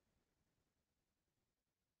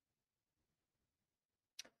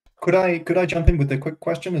 Could I jump in with a quick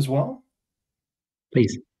question as well?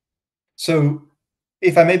 Please. So,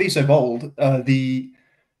 if I may be so bold,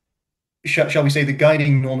 shall we say the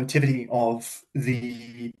guiding normativity of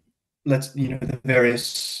the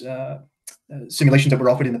various simulations that were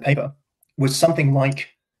offered in the paper was something like,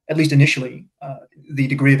 at least initially, the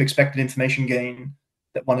degree of expected information gain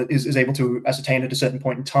that one is able to ascertain at a certain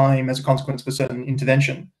point in time as a consequence of a certain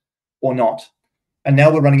intervention or not. And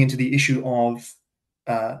now we're running into the issue of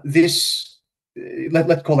this,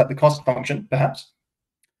 let's call that the cost function, perhaps.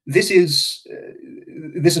 This is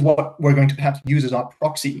what we're going to perhaps use as our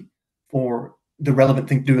proxy for the relevant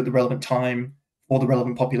thing to do at the relevant time for the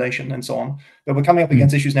relevant population and so on. But we're coming up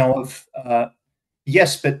against issues now of,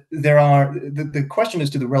 yes, but there are, the question as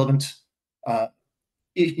to the relevant,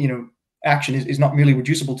 action is not merely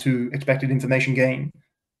reducible to expected information gain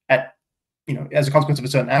at, as a consequence of a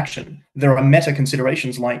certain action. There are meta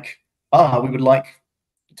considerations like, we would like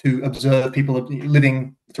to observe people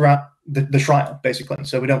living throughout the trial, basically.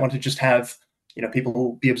 So we don't want to just have,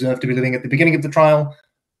 people be observed to be living at the beginning of the trial.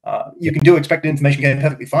 You can do expected information gain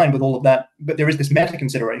perfectly fine with all of that, but there is this meta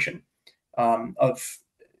consideration of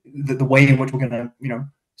the way in which we're going to,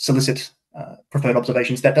 solicit preferred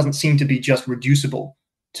observations, that doesn't seem to be just reducible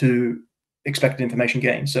to expected information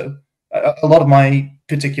gain. So a lot of my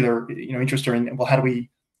particular, interest are in, well, how do we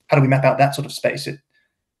map out that sort of space?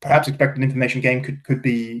 Perhaps expected information gain could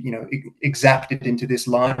be, exacted into this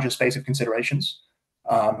larger space of considerations.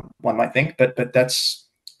 One might think, but that's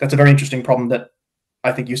a very interesting problem that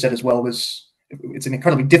I think you said as well it's an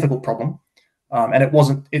incredibly difficult problem, and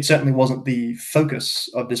it certainly wasn't the focus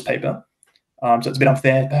of this paper. So it's a bit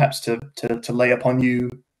unfair perhaps to lay upon you,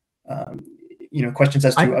 questions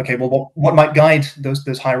as to okay, well, what might guide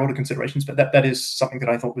those higher order considerations, but that is something that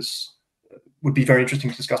I thought would be very interesting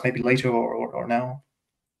to discuss maybe later or now.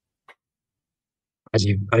 As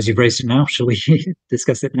you've raised it now, shall we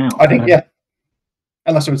discuss it now? I think yeah.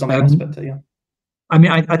 Unless there was something else, but yeah. I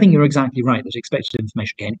mean, I think you're exactly right that expected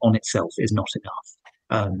information gain on itself is not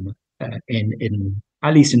enough. In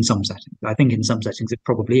at least in some settings, I think in some settings it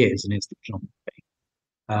probably is, and it's the predominant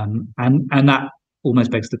thing. And that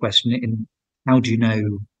almost begs the question: in how do you know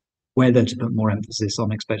whether to put more emphasis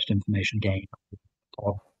on expected information gain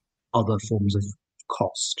or other forms of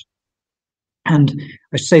cost? And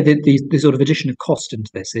I should say that the sort of addition of cost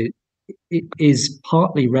into this, it is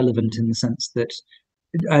partly relevant in the sense that,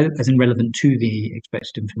 as in relevant to the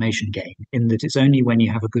expected information gain, in that it's only when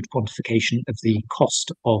you have a good quantification of the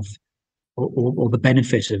cost of, or the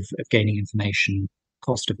benefit of gaining information,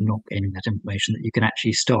 cost of not gaining that information, that you can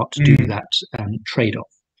actually start to do that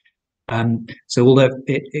trade-off. So although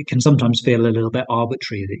it can sometimes feel a little bit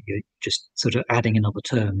arbitrary that you're just sort of adding another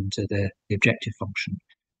term to the objective function,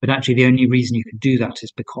 but actually the only reason you can do that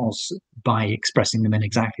is because by expressing them in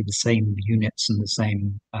exactly the same units and the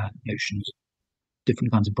same notions,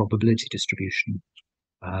 different kinds of probability distribution,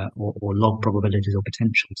 or log probabilities or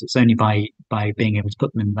potentials, it's only by being able to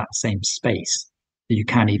put them in that same space that you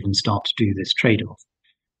can even start to do this trade-off,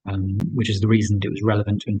 which is the reason that it was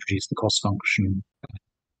relevant to introduce the cost function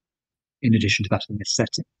in addition to that in this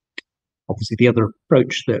setting. Obviously, the other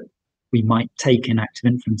approach that we might take in active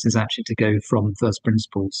inference is actually to go from first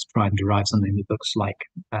principles, try and derive something that looks like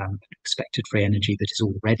expected free energy that is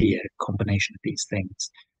already a combination of these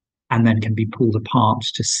things, and then can be pulled apart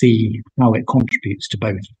to see how it contributes to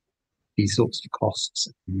both these sorts of costs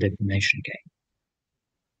and information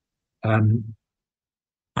gain.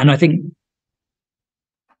 And I think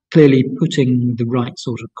clearly putting the right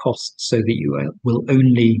sort of costs so that you will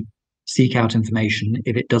only seek out information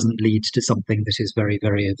if it doesn't lead to something that is very,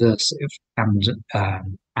 very aversive,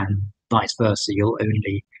 and vice versa. You'll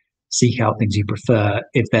only seek out things you prefer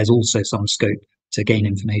if there's also some scope to gain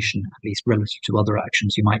information, at least relative to other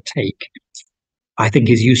actions you might take, I think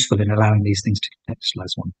is useful in allowing these things to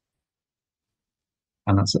contextualize one.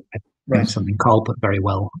 And that's something Carl put very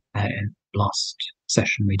well in the last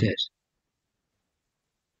session we did.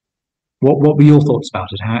 What were your thoughts about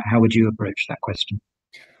it? How would you approach that question?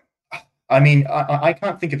 I mean, I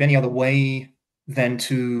can't think of any other way than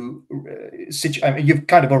to you've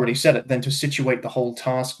kind of already said it, than to situate the whole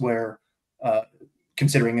task where,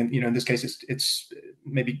 considering, in this case, it's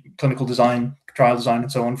maybe clinical design, trial design,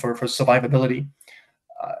 and so on for survivability.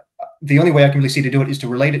 The only way I can really see to do it is to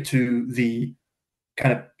relate it to the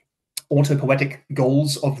kind of autopoietic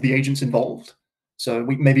goals of the agents involved. So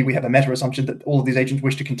maybe we have a meta assumption that all of these agents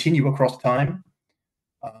wish to continue across time,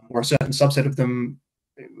 or a certain subset of them.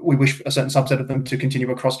 We wish a certain subset of them to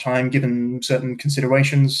continue across time, given certain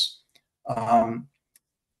considerations. I'm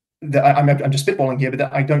just spitballing here,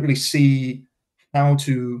 but I don't really see how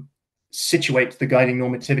to situate the guiding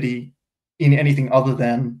normativity in anything other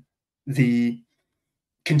than the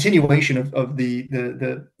continuation of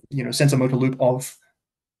the sensor-motor loop of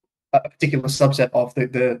a particular subset of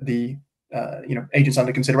the agents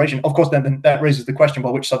under consideration. Of course, then that raises the question: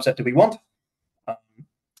 well, which subset do we want?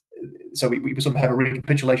 So we sort of have a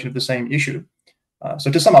recapitulation of the same issue.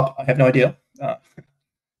 So to sum up, I have no idea.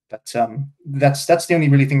 But that's the only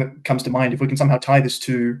really thing that comes to mind. If we can somehow tie this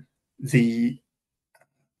to the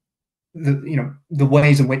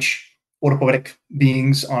ways in which autopoietic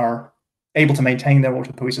beings are able to maintain their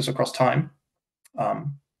autopoiesis across time.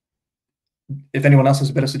 If anyone else has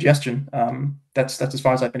a better suggestion, that's as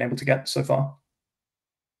far as I've been able to get so far.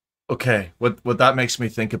 Okay, what that makes me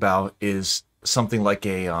think about is something like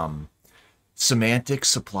a semantic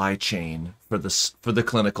supply chain for the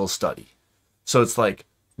clinical study. So it's like,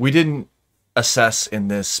 we didn't assess in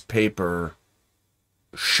this paper,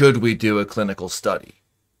 should we do a clinical study?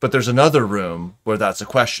 But there's another room where that's a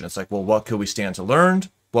question. It's like, well, what could we stand to learn?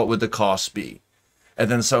 What would the cost be? And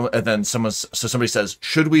then somebody says,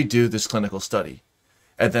 should we do this clinical study?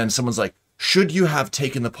 And then someone's like, should you have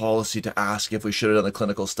taken the policy to ask if we should have done a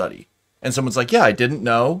clinical study? And someone's like, yeah, I didn't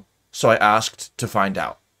know, so I asked to find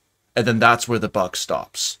out. And then that's where the buck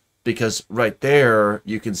stops. Because right there,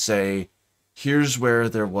 you can say, here's where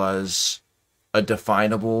there was a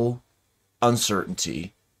definable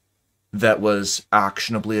uncertainty that was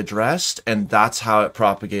actionably addressed, and that's how it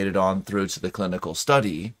propagated on through to the clinical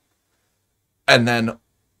study. And then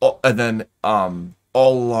all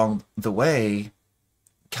along the way,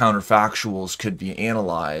 counterfactuals could be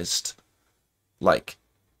analyzed. Like,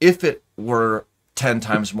 if it were 10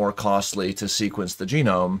 times more costly to sequence the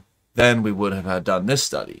genome, then we would have had done this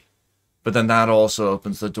study. But then that also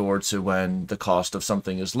opens the door to when the cost of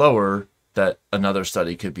something is lower, that another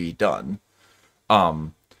study could be done.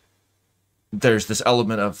 There's this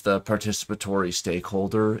element of the participatory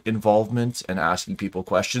stakeholder involvement and asking people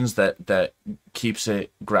questions that keeps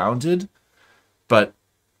it grounded. But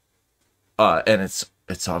and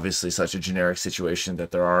it's obviously such a generic situation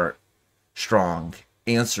that there aren't strong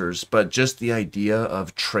answers, but just the idea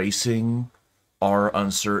of tracing our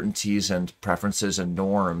uncertainties and preferences and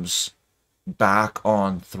norms back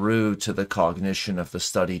on through to the cognition of the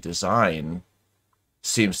study design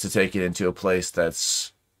seems to take it into a place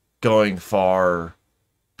that's going far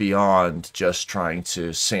beyond just trying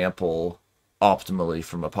to sample optimally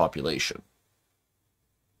from a population.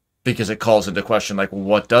 Because it calls into question, like,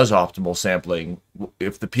 what does optimal sampling?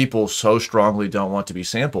 If the people so strongly don't want to be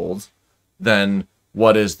sampled, then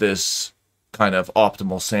what is this kind of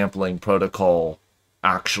optimal sampling protocol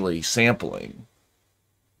actually sampling?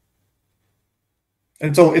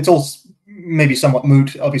 It's all maybe somewhat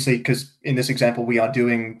moot, obviously, because in this example we are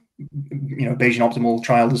doing, Bayesian optimal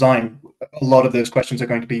trial design. A lot of those questions are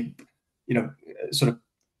going to be, sort of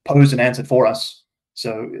posed and answered for us.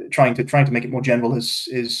 So trying to make it more general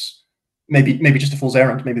is maybe just a fool's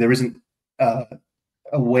errand. Maybe there isn't a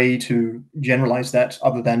way to generalize that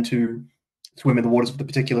other than to swim in the waters of the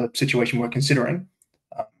particular situation we're considering.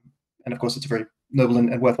 And of course, it's a very noble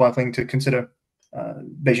and worthwhile thing to consider,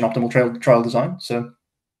 Bayesian optimal trial design. So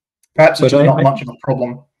perhaps it's just not much of a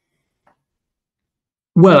problem.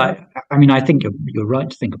 Well, I mean, I think you're right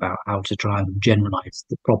to think about how to try and generalize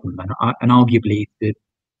the problem, and arguably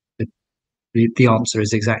the answer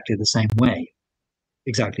is exactly the same way,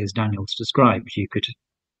 exactly as Daniel's described. You could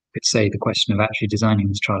say the question of actually designing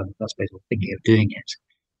this trial in the first place, or thinking of doing it,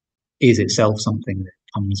 is itself something that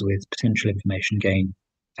comes with potential information gain,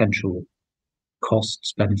 potential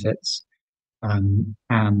costs, benefits, and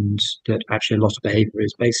that actually a lot of behavior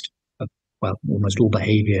is based, well, almost all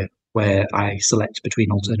behavior where I select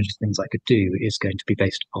between alternative things I could do is going to be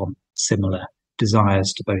based upon similar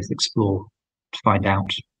desires to both explore, to find out,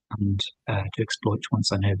 and to exploit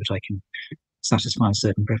once I know that I can satisfy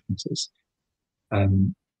certain preferences.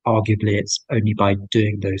 Arguably, it's only by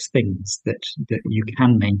doing those things that you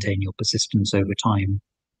can maintain your persistence over time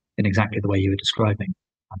in exactly the way you were describing.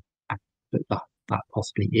 That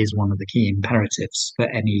possibly is one of the key imperatives for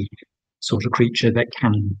any sort of creature that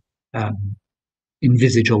can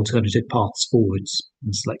envisage alternative paths forwards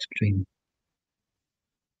and select between them.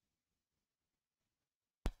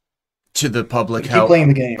 To the public health. Keep playing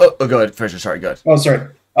the game. Oh, go ahead, Fraser. Sorry, go ahead. Oh, sorry.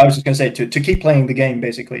 I was just going to say to keep playing the game.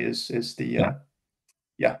 Basically, is the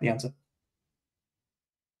the answer.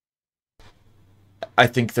 I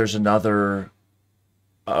think there's another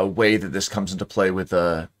way that this comes into play with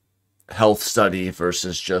a health study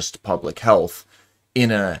versus just public health.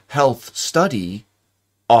 In a health study,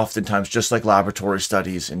 oftentimes, just like laboratory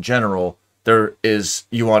studies in general,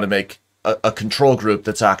 you want to make a control group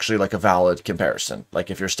that's actually like a valid comparison.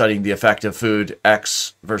 Like if you're studying the effect of food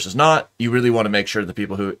X versus not, you really want to make sure the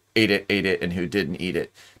people who ate it, and who didn't eat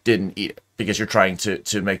it, because you're trying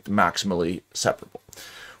to make them maximally separable.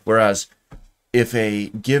 Whereas if a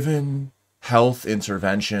given health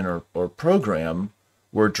intervention or program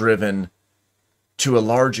were driven to a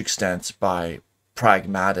large extent by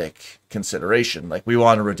pragmatic consideration, like we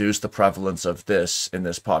want to reduce the prevalence of this in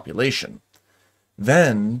this population,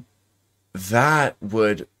 then that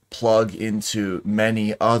would plug into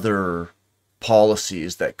many other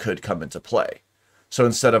policies that could come into play. So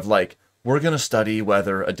instead of like, we're going to study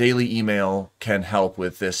whether a daily email can help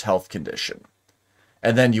with this health condition,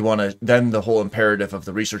 and then then the whole imperative of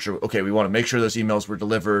the researcher, okay, we want to make sure those emails were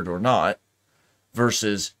delivered or not,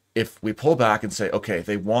 versus if we pull back and say, okay,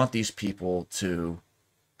 they want these people to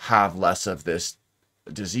have less of this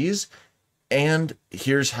disease, and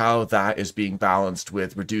here's how that is being balanced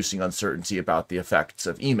with reducing uncertainty about the effects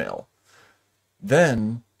of email.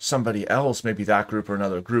 Then somebody else, maybe that group or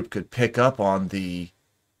another group, could pick up on the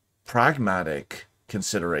pragmatic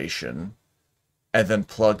consideration and then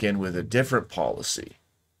plug in with a different policy.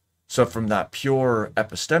 So from that pure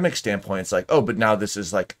epistemic standpoint, it's like, oh, but now this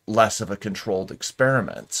is like less of a controlled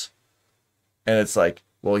experiment. And it's like,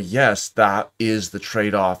 well, yes, that is the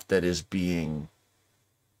trade-off that is being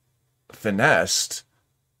finessed,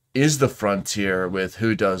 is the frontier with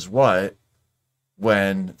who does what,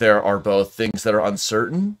 when there are both things that are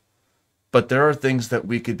uncertain, but there are things that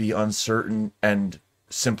we could be uncertain and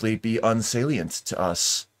simply be unsalient to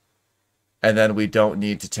us. And then we don't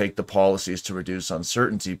need to take the policies to reduce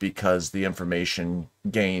uncertainty, because the information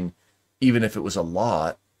gain, even if it was a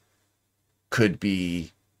lot, could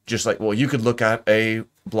be just like, well, you could look at a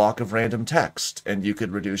block of random text and you could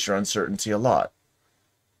reduce your uncertainty a lot.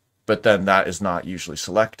 But then that is not usually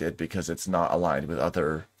selected because it's not aligned with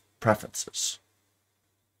other preferences.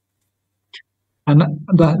 And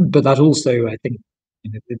but that also, I think,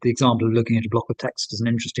 the example of looking at a block of text is an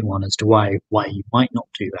interesting one as to why you might not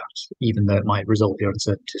do that, even though it might resolve your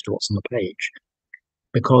uncertainty as to what's on the page.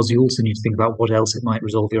 Because you also need to think about what else it might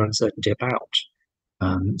resolve your uncertainty about.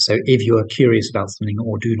 So if you are curious about something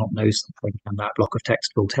or do not know something, and that block of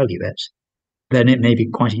text will tell you it, then it may be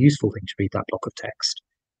quite a useful thing to read that block of text.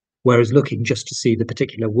 Whereas looking just to see the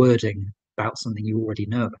particular wording about something you already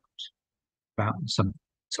know about some,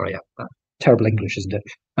 sorry, terrible English, isn't it?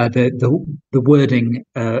 The wording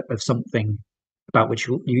of something about which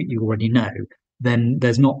you already know, then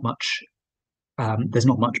there's not much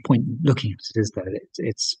point looking at it, is there?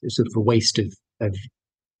 It's sort of a waste of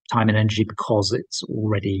time and energy, because it's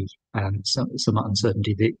already some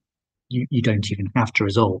uncertainty that you don't even have to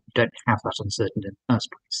resolve. You don't have that uncertainty in the first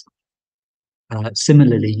place.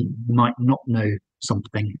 Similarly, you might not know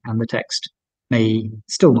something, and the text may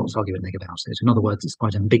still not tell you anything about it. In other words, it's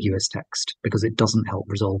quite ambiguous text because it doesn't help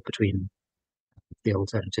resolve between the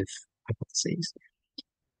alternative hypotheses.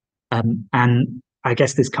 And I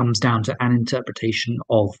guess this comes down to an interpretation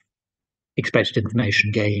of expected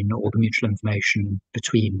information gain, or the mutual information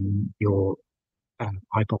between your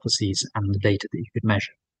hypotheses and the data that you could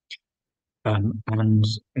measure. And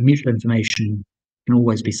mutual information can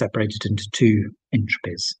always be separated into two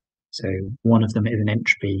entropies. So one of them is an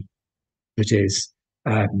entropy that is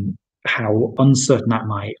how uncertain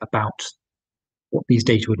am I about what these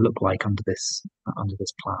data would look like under this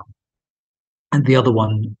plan. And the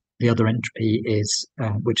other entropy is,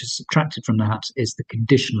 which is subtracted from that, is the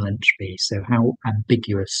conditional entropy. So how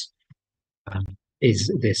ambiguous is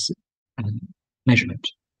this measurement?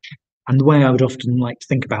 And the way I would often like to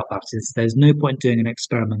think about that is there's no point doing an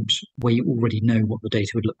experiment where you already know what the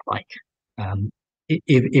data would look like.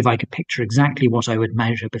 If I could picture exactly what I would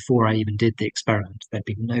measure before I even did the experiment, there'd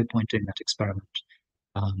be no point doing that experiment,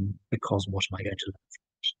 because what am I going to learn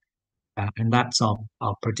from it? And that's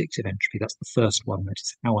our predictive entropy. That's the first one. That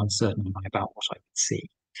is, how uncertain am I about what I could see?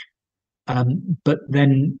 But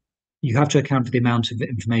then you have to account for the amount of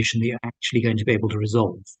information that you're actually going to be able to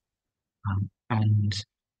resolve. And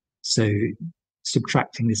so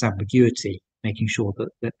subtracting this ambiguity, making sure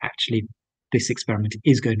that actually this experiment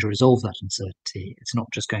is going to resolve that uncertainty. It's not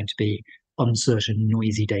just going to be uncertain,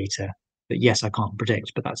 noisy data that, yes, I can't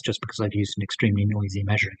predict, but that's just because I've used an extremely noisy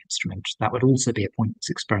measuring instrument. That would also be a pointless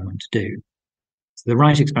experiment to do. So the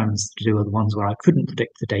right experiments to do are the ones where I couldn't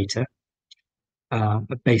predict the data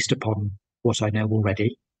based upon what I know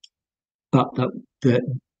already, but that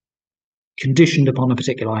conditioned upon a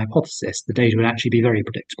particular hypothesis, the data would actually be very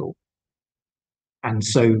predictable. And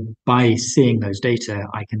so by seeing those data,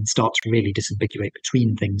 I can start to really disambiguate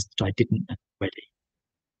between things that I didn't know already.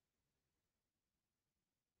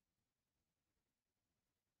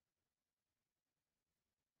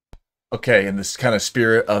 Okay, in this kind of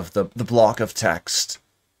spirit of the block of text,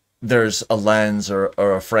 there's a lens or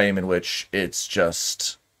a frame in which it's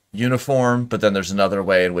just uniform, but then there's another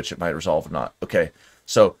way in which it might resolve or not. Okay,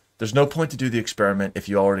 so there's no point to do the experiment if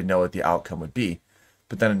you already know what the outcome would be.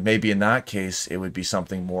 But then maybe in that case, it would be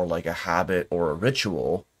something more like a habit or a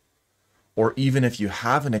ritual. Or even if you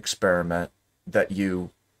have an experiment that you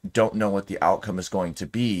don't know what the outcome is going to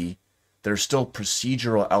be, there's still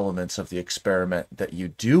procedural elements of the experiment that you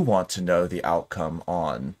do want to know the outcome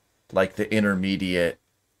on, like the intermediate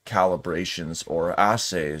calibrations or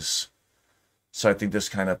assays. So I think this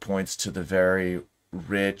kind of points to the very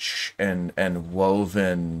rich and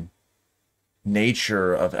woven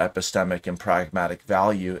nature of epistemic and pragmatic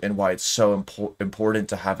value, and why it's so important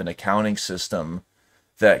to have an accounting system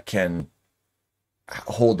that can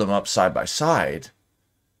hold them up side by side,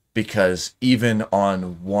 because even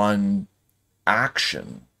on one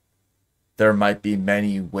action, there might be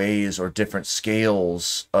many ways or different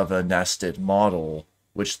scales of a nested model,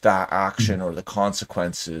 which that action or the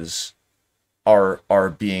consequences are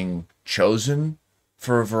being chosen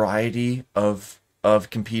for a variety of of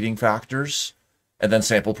competing factors and then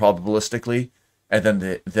sample probabilistically, and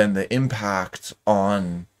then the impact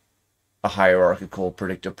on a hierarchical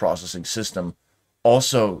predictive processing system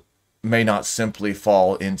also may not simply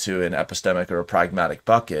fall into an epistemic or a pragmatic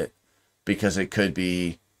bucket, because it could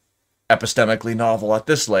be epistemically novel at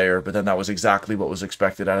this layer, but then that was exactly what was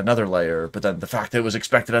expected at another layer, but then the fact that it was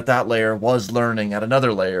expected at that layer was learning at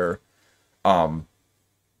another layer. So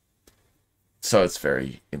it's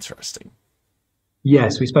very interesting.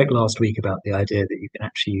 Yes, we spoke last week about the idea that you can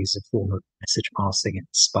actually use a form of message passing in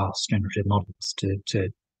sparse generative models to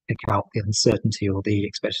pick out the uncertainty or the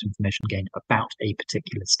expected information gain about a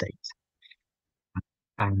particular state.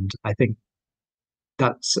 And I think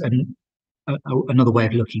that's another way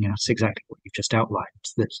of looking at exactly what you've just outlined,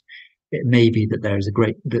 that it may be that there is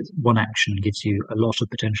that one action gives you a lot of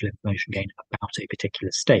potential information gain about a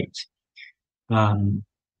particular state,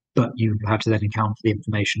 but you have to then account for the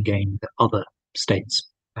information gain that other states,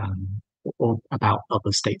 or about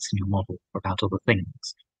other states in your model, or about other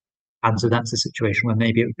things. And so that's a situation where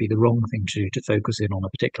maybe it would be the wrong thing to focus in on a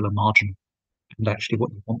particular margin. And actually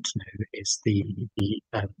what you want to know is the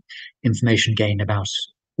information gain about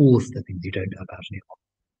all of the things you don't know about in your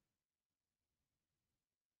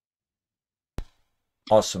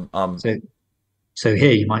model. Awesome. So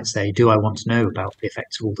here you might say, do I want to know about the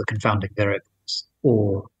effects of all the confounding variables,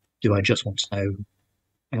 or do I just want to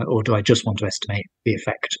know, or do I just want to estimate the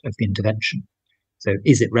effect of the intervention? So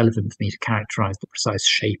is it relevant for me to characterize the precise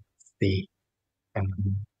shape of the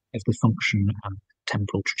function and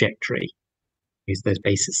temporal trajectory, use those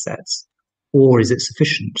basis sets, or is it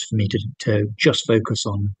sufficient for me to just focus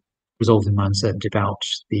on resolving my uncertainty about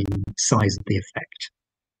the size of the effect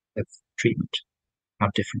of treatment, how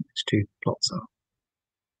different these two plots are?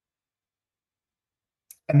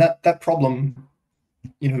 And that problem,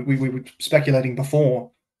 we were speculating before.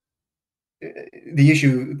 The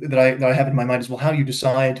issue that I have in my mind is, well, how do you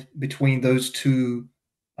decide between those two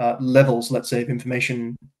levels, let's say, of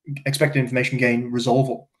expected information gain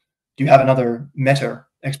resolval? Do you have another meta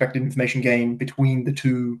expected information gain between the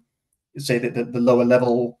two, say the lower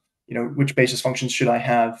level, which basis functions should I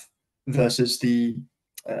have versus the,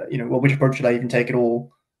 well, which approach should I even take at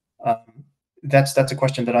all? That's a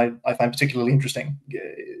question that I find particularly interesting,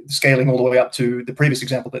 scaling all the way up to the previous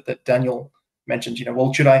example that Daniel mentioned.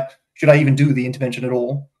 Well, should I even do the intervention at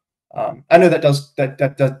all? I know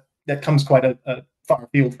that comes quite a far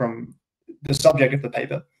afield from the subject of the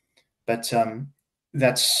paper, but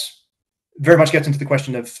that's very much gets into the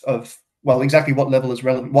question of well, exactly what level is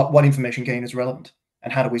relevant, what information gain is relevant,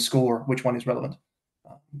 and how do we score which one is relevant?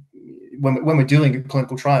 When we're doing a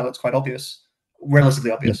clinical trial, it's quite obvious,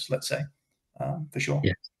 relatively obvious, let's say, for sure.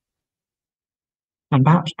 Yes. And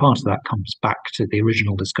perhaps part of that comes back to the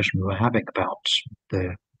original discussion we were having about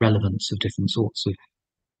the relevance of different sorts of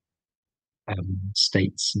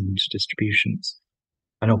states and distributions.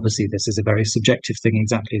 And obviously this is a very subjective thing,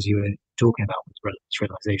 exactly as you were talking about with relevance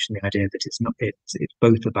realization, the idea that it's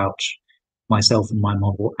both about myself and my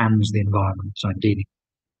model and the environment I'm dealing with.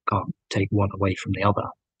 Can't take one away from the other.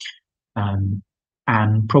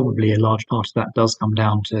 And probably a large part of that does come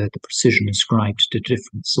down to the precision ascribed to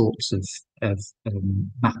different sorts of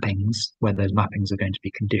mappings, where those mappings are going to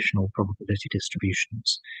be conditional probability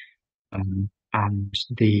distributions, and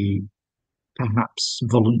the perhaps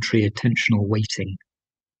voluntary attentional weighting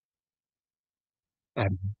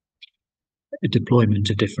deployment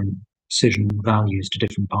of different precision values to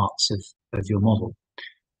different parts of your model.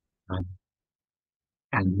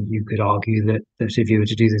 And you could argue that if you were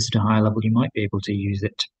to do this at a higher level, you might be able to use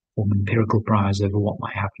it to form empirical priors over what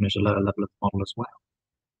might happen at a lower level of the model as well,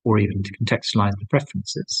 or even to contextualize the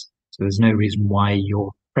preferences. So there's no reason why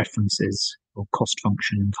your preferences or cost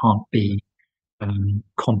function can't be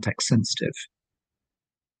context sensitive.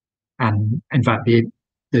 And in fact,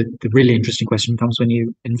 the really interesting question comes when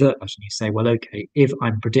you invert that and you say, well, okay, if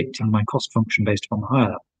I'm predicting my cost function based upon the higher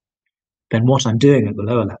level, then what I'm doing at the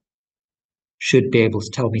lower level should be able to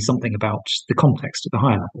tell me something about the context at the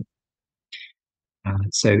higher level.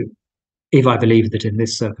 So if I believe that in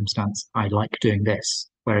this circumstance I like doing this,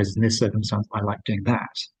 whereas in this circumstance I like doing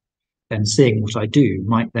that, then seeing what I do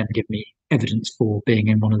might then give me evidence for being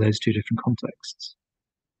in one of those two different contexts.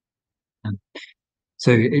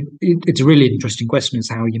 So it's a really interesting question, is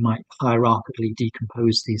how you might hierarchically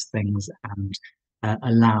decompose these things and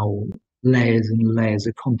allow layers and layers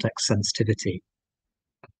of context sensitivity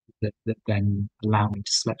that then allow me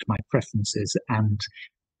to select my preferences, and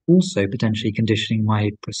also potentially conditioning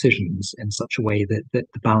my precisions in such a way that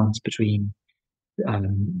the balance between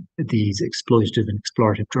these exploitative and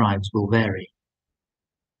explorative drives will vary.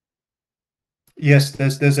 Yes,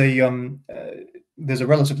 there's a there's a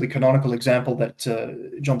relatively canonical example that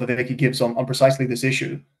John Vervaeke gives on precisely this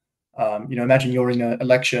issue. You know, imagine you're in a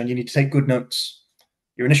lecture and you need to take good notes.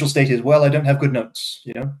 Your initial state is, well, I don't have good notes.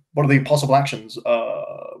 You know, what are the possible actions?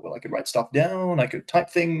 Well, I could write stuff down. I could type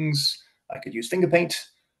things. I could use finger paint.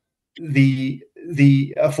 The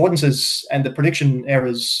affordances and the prediction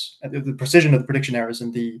errors, the precision of the prediction errors,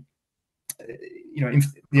 and the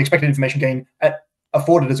the expected information gain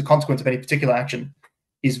afforded as a consequence of any particular action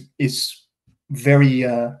is very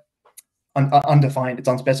undefined. It's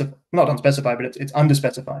unspecified, not unspecified, but it's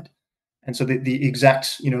underspecified. And so the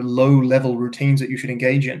exact low-level routines that you should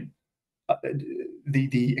engage in,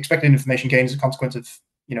 the expected information gain is a consequence of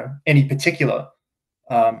any particular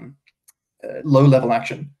low-level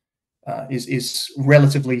action is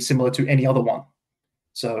relatively similar to any other one.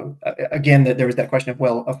 So again, there is that question of,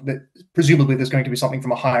 well, presumably there's going to be something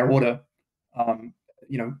from a higher order,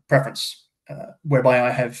 preference, whereby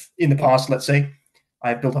I have in the past, let's say,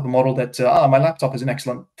 I've built up a model that my laptop is an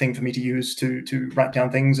excellent thing for me to use to write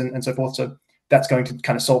down things and so forth. So that's going to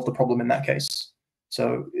kind of solve the problem in that case.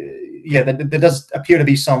 So yeah, there does appear to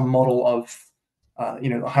be some model of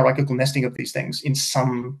hierarchical nesting of these things in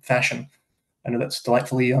some fashion. I know that's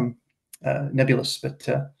delightfully nebulous, but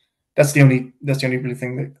that's the only really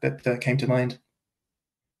thing that came to mind.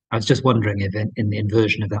 I was just wondering if in the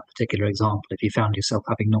inversion of that particular example, if you found yourself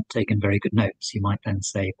having not taken very good notes, you might then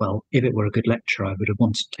say, well, if it were a good lecture, I would have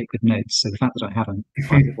wanted to take good notes. So the fact that I haven't,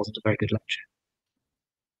 it wasn't a very good lecture.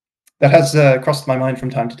 That has crossed my mind from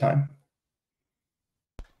time to time.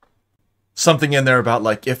 Something in there about,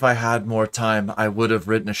 like, if I had more time, I would have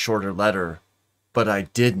written a shorter letter, but I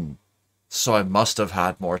didn't, so I must have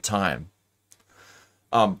had more time.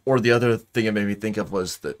 Or the other thing it made me think of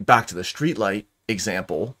was back to the streetlight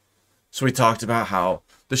example. So we talked about how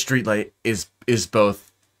the streetlight is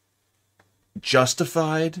both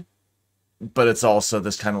justified, but it's also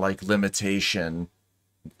this kind of like limitation.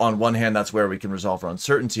 On one hand, that's where we can resolve our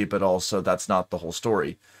uncertainty, but also that's not the whole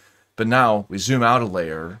story. But now we zoom out a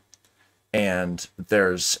layer, and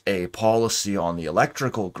there's a policy on the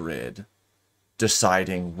electrical grid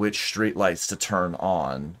deciding which streetlights to turn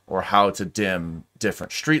on or how to dim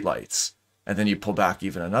different streetlights. And then you pull back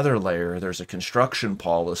even another layer, there's a construction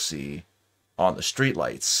policy on the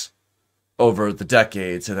streetlights over the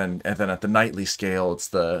decades, and then at the nightly scale, it's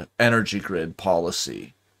the energy grid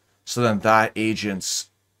policy. So then that agent's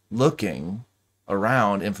looking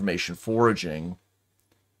around, information foraging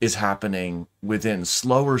is happening within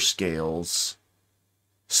slower scales,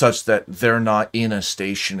 such that they're not in a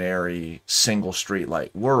stationary single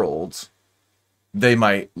streetlight world. They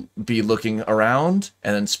might be looking around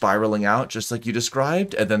and then spiraling out, just like you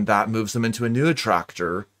described, and then that moves them into a new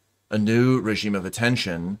attractor, a new regime of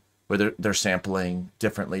attention, where they're sampling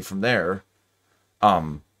differently from there.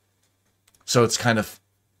 So it's kind of,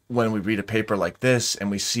 when we read a paper like this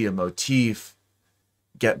and we see a motif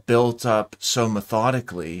get built up so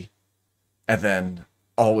methodically, and then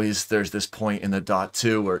always there's this point in the dot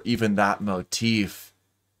two where even that motif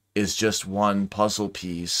is just one puzzle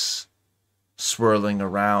piece swirling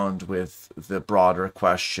around with the broader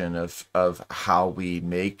question of how we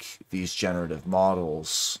make these generative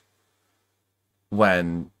models,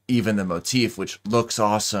 when even the motif, which looks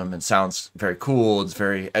awesome and sounds very cool, it's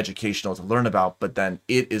very educational to learn about, but then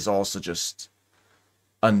it is also just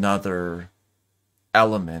another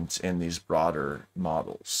element in these broader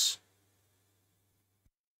models.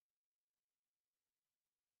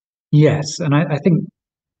 Yes, and I think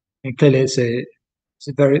clearly it's a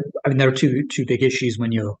very, I mean, there are two big issues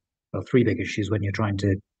when you're, well, three big issues when you're trying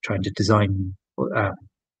to design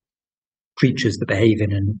creatures that behave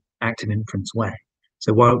in an active inference way.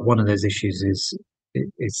 So one of those issues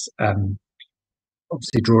is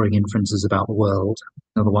obviously drawing inferences about the world.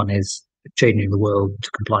 Another one is changing the world to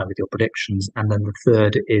comply with your predictions. And then the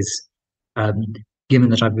third is, given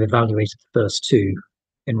that I've evaluated the first two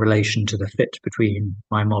in relation to the fit between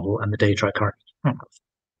my model and the data I currently have,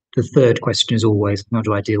 the third question is always, how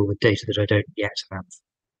do I deal with data that I don't yet have?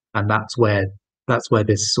 And that's where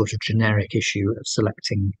this sort of generic issue of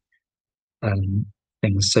selecting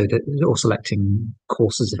things, so that, or selecting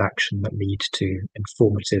courses of action that lead to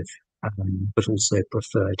informative but also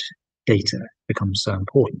preferred data becomes so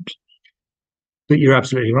important. But you're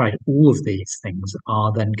absolutely right. All of these things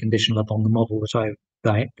are then conditional upon the model that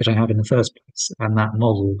I have in the first place, and that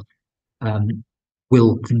model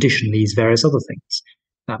will condition these various other things.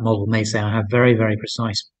 That model may say I have very, very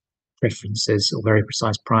precise preferences or very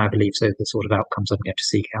precise prior beliefs over the sort of outcomes I'm going to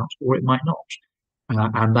seek out, or it might not.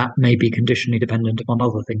 And that may be conditionally dependent upon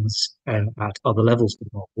other things at other levels of the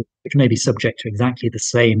model, which may be subject to exactly the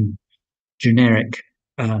same generic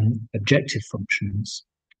objective functions,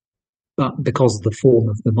 but because of the form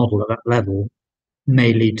of the model at that level,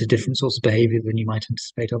 may lead to different sorts of behavior than you might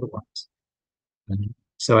anticipate otherwise.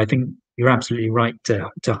 So I think you're absolutely right to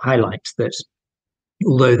highlight that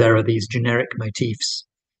although there are these generic motifs,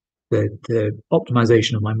 the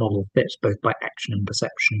optimization of my model fits both by action and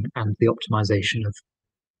perception, and the optimization of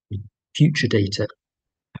future data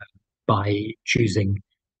by choosing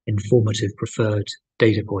informative preferred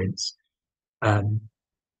data points are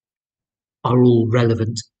all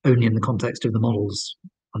relevant only in the context of the models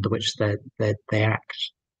under which they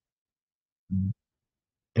act.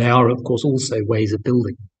 There are, of course, also ways of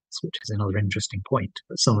building this, which is another interesting point,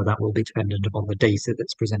 but some of that will be dependent upon the data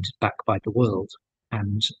that's presented back by the world.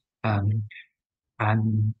 And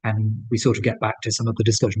we sort of get back to some of the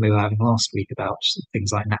discussion we were having last week about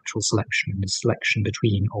things like natural selection and the selection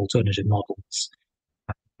between alternative models,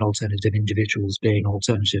 and alternative individuals being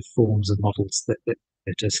alternative forms of models that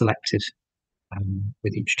are selected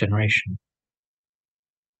with each generation.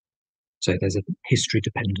 So there's a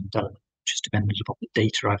history-dependent element, which is dependent upon the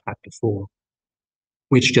data I've had before,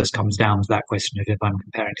 which just comes down to that question of if I'm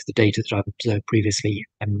comparing to the data that I've observed previously,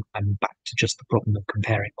 and back to just the problem of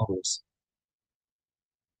comparing models,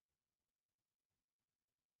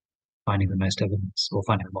 finding the most evidence, or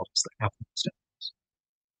finding the models that have the most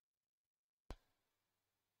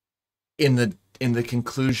evidence. In the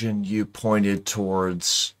conclusion, you pointed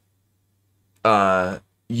towards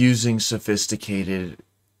using sophisticated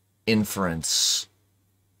inference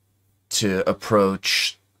to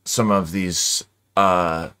approach some of these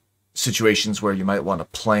situations where you might want to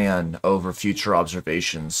plan over future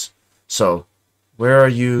observations. So where are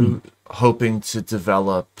you hoping to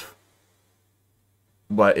develop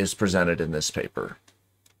what is presented in this paper?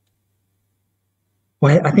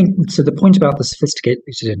 Well, I think, so the point about the sophisticated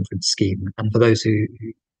inference scheme, and for those who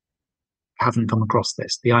haven't come across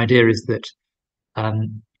this, the idea is that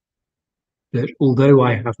that although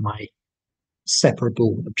I have my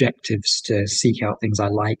separable objectives to seek out things I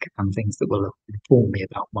like and things that will inform me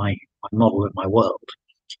about my model and my world,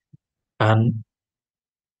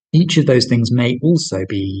 each of those things may also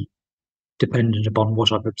be dependent upon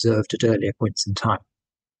what I've observed at earlier points in time.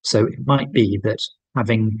 So it might be that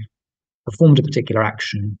having performed a particular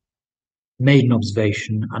action, made an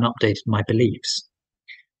observation, and updated my beliefs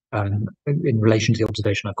in relation to the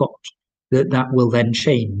observation I've got, that will then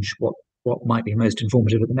change what might be most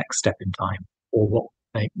informative at the next step in time, or what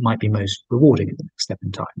might be most rewarding at the next step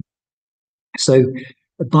in time. So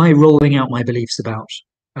by rolling out my beliefs about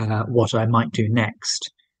what I might do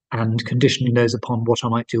next, and conditioning those upon what I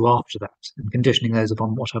might do after that, and conditioning those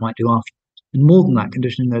upon what I might do after, and more than that,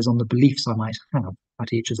 conditioning those on the beliefs I might have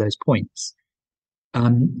at each of those points,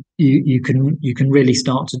 you can really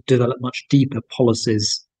start to develop much deeper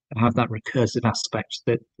policies and have that recursive aspect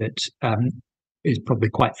that is probably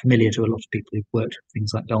quite familiar to a lot of people who've worked with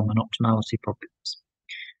things like Bellman optimality problems.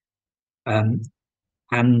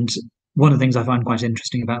 And one of the things I find quite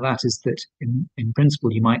interesting about that is that in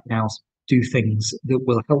principle, you might now do things that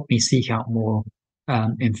will help me seek out more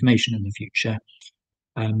information in the future,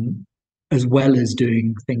 as well as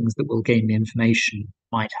doing things that will gain me information,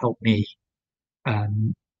 might help me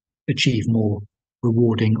achieve more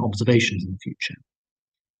rewarding observations in the future.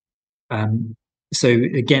 So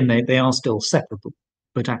again, they are still separable,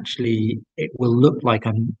 but actually it will look like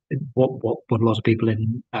what a lot of people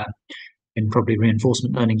in probably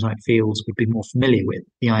reinforcement learning type fields would be more familiar with,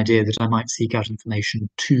 the idea that I might seek out information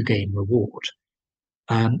to gain reward.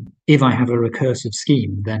 If I have a recursive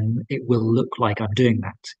scheme, then it will look like I'm doing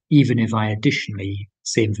that, even if I additionally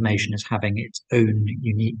see information as having its own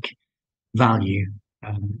unique value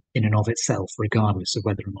in and of itself, regardless of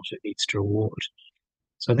whether or not it leads to reward.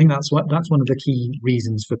 So I think that's one of the key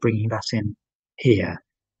reasons for bringing that in here,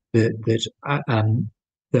 that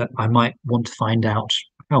I might want to find out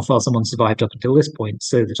how far someone survived up until this point,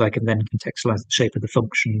 so that I can then contextualize the shape of the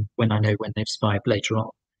function when I know when they've survived later on.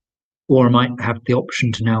 Or I might have the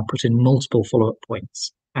option to now put in multiple follow-up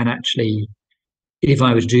points, and actually, if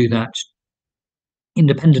I were to do that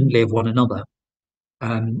independently of one another,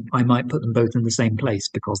 I might put them both in the same place,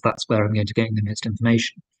 because that's where I'm going to gain the most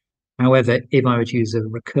information. However, if I were to use a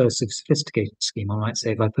recursive, sophisticated scheme, I might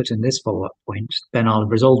say if I put in this follow-up point, then I'll have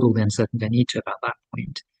resolved all the uncertainty I need to about that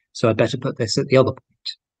point. So I'd better put this at the other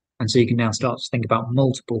point. And so you can now start to think about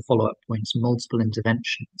multiple follow-up points, multiple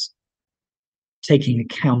interventions, taking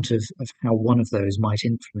account of how one of those might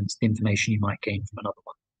influence the information you might gain from another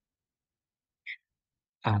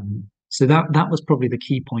one. So that was probably the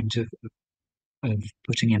key point of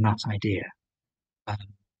putting in that idea.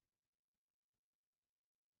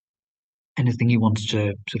 anything you wanted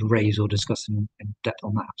to sort of raise or discuss in depth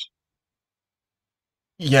on that?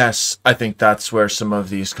 Yes, I think that's where some of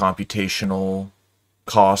these computational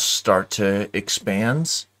costs start to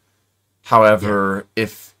expand. However,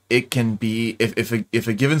 if it can be, if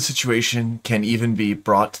a given situation can even be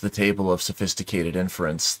brought to the table of sophisticated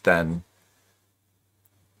inference, then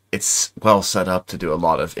it's well set up to do a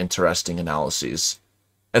lot of interesting analyses.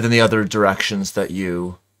 And then the other directions that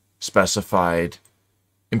you specified,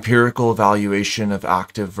 empirical evaluation of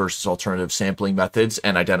active versus alternative sampling methods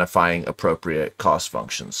and identifying appropriate cost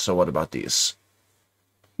functions. So what about these?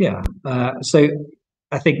 Yeah, so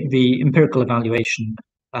I think the empirical evaluation,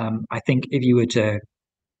 I think if you were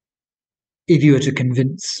to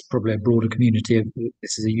convince probably a broader community of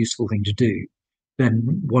this is a useful thing to do,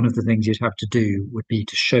 then one of the things you'd have to do would be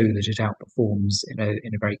to show that it outperforms in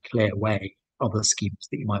a very clear way other schemes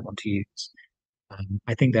that you might want to use.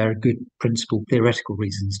 I think there are good principal theoretical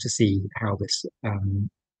reasons to see how this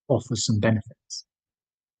offers some benefits.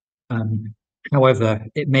 However,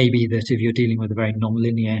 it may be that if you're dealing with a very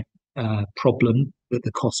non-linear problem, that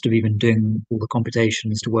the cost of even doing all the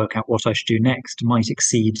computations to work out what I should do next might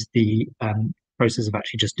exceed the process of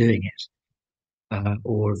actually just doing it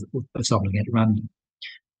or of sampling it at random.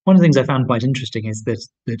 One of the things I found quite interesting is that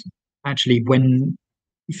actually when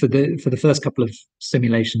for the first couple of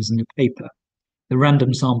simulations in the paper, the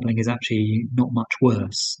random sampling is actually not much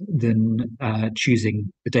worse than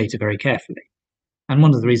choosing the data very carefully. And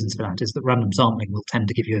one of the reasons for that is that random sampling will tend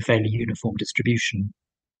to give you a fairly uniform distribution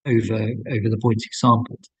over the points you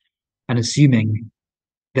sampled. And assuming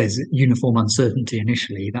there's uniform uncertainty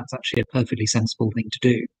initially, that's actually a perfectly sensible thing to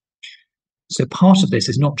do. So part of this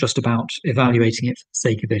is not just about evaluating it for the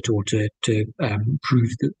sake of it or to prove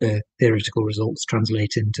that the theoretical results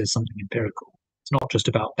translate into something empirical. It's not just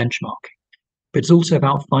about benchmarking, but it's also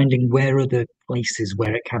about finding where are the places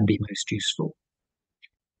where it can be most useful.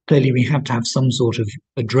 Clearly, we have to have some sort of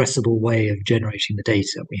addressable way of generating the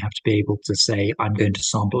data. We have to be able to say, I'm going to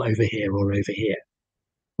sample over here or over here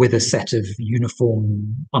with a set of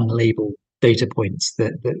uniform, unlabeled data points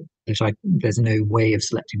that there's no way of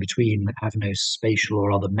selecting between, that have no spatial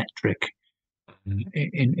or other metric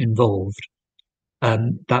involved.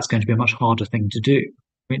 That's going to be a much harder thing to do.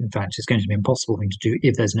 In fact, it's going to be an impossible thing to do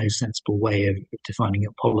if there's no sensible way of defining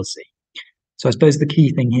your policy. So I suppose the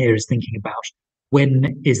key thing here is thinking about,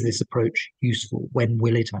 when is this approach useful? When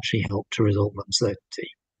will it actually help to resolve uncertainty?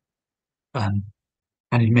 And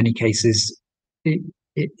in many cases,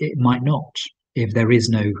 it might not, if there is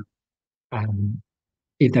no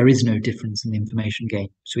difference in the information gain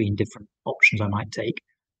between different options I might take,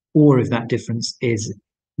 or if that difference is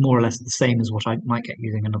more or less the same as what I might get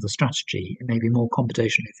using another strategy. It may be more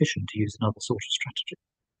computationally efficient to use another sort of strategy.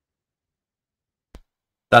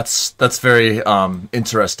 That's very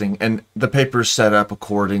interesting, and the paper's set up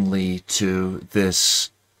accordingly to this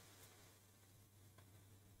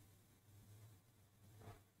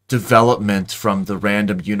development from the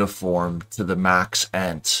random uniform to the max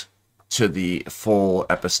ent to the full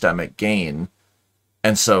epistemic gain,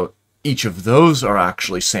 and so each of those are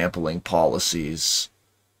actually sampling policies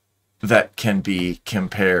that can be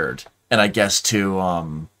compared. And I guess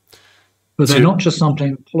but they're not just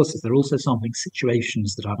sampling policies, they're also sampling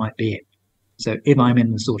situations that I might be in. So if I'm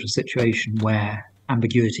in the sort of situation where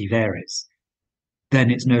ambiguity varies, then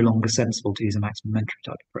it's no longer sensible to use a maximum entry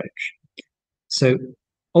type approach. So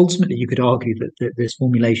ultimately, you could argue that this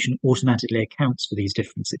formulation automatically accounts for these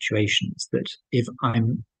different situations, that if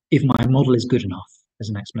my model is good enough as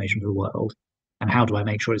an explanation for the world, and how do I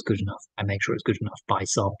make sure it's good enough? I make sure it's good enough by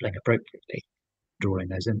sampling appropriately, drawing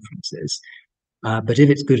those inferences. But if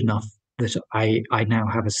it's good enough that I now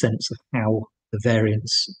have a sense of how the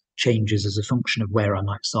variance changes as a function of where I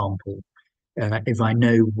might sample, if I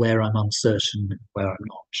know where I'm uncertain, where I'm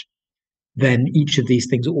not, then each of these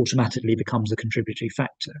things automatically becomes a contributory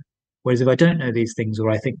factor. Whereas if I don't know these things, or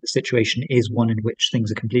I think the situation is one in which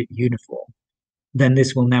things are completely uniform, then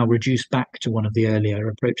this will now reduce back to one of the earlier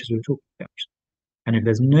approaches we were talking about. And if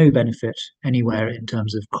there's no benefit anywhere in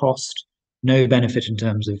terms of cost, no benefit in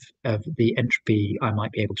terms of the entropy I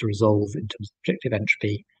might be able to resolve in terms of objective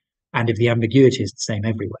entropy, and if the ambiguity is the same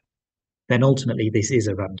everywhere, then ultimately this is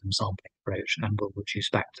a random sampling approach and will reduce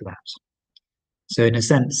back to that. So in a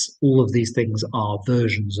sense, all of these things are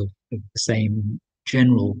versions of the same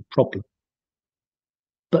general problem.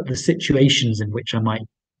 But the situations in which I might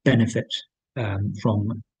benefit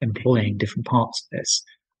from employing different parts of this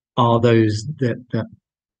are those that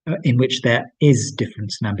in which there is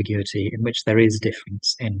difference in ambiguity, in which there is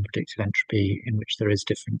difference in predictive entropy, in which there is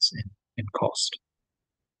difference in cost.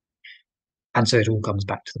 And so it all comes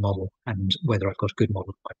back to the model and whether I've got a good model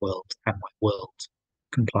of my world and my world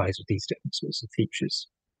complies with these different sorts of features.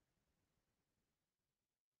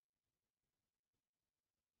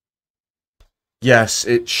 Yes,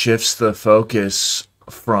 it shifts the focus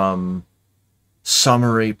from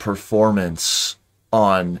summary performance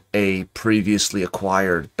on a previously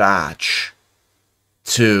acquired batch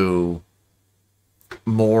to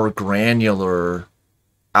more granular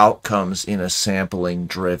outcomes in a sampling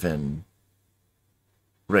driven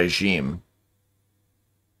regime,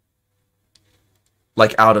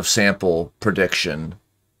 like out of sample prediction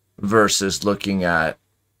versus looking at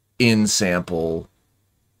in sample,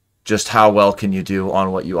 just how well can you do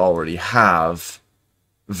on what you already have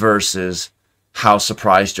versus how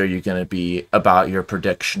surprised are you going to be about your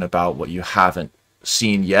prediction about what you haven't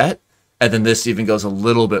seen yet. And then this even goes a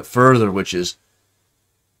little bit further, which is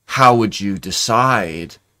how would you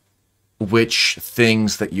decide which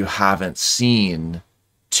things that you haven't seen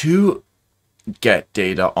to get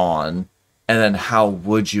data on, and then how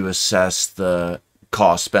would you assess the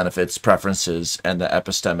cost, benefits, preferences, and the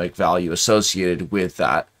epistemic value associated with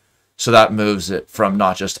that. So that moves it from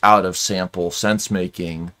not just out of sample sense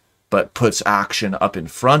making, but puts action up in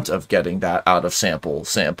front of getting that out of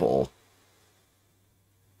sample.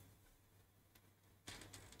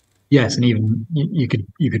 Yes, and even you could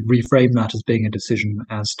reframe that as being a decision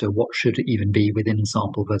as to what should even be within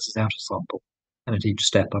sample versus out of sample. And at each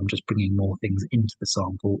step, I'm just bringing more things into the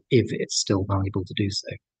sample if it's still valuable to do so.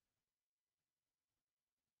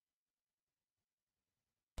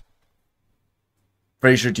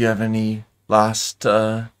 Fraser, do you have any last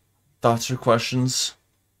thoughts or questions?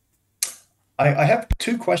 I have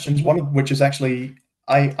two questions, one of which is actually,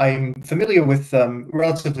 I'm familiar with,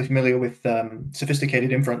 relatively familiar with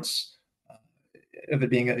sophisticated inference, of it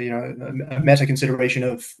being a meta consideration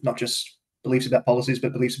of not just beliefs about policies,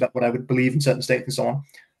 but beliefs about what I would believe in certain states and so on.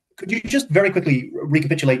 Could you just very quickly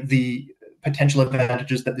recapitulate the potential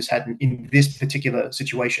advantages that this had in this particular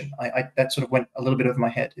situation? That sort of went a little bit over my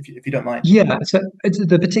head, if you don't mind. Yeah, so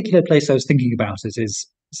the particular place I was thinking about it is,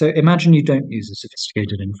 so imagine you don't use a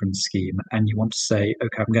sophisticated inference scheme and you want to say,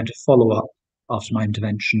 okay, I'm going to follow up after my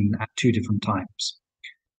intervention at 2 different times.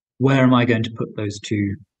 Where am I going to put those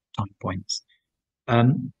 2 time points?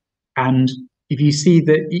 And if you see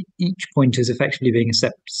that each point is effectively being a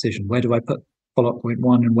separate decision, where do I put follow-up point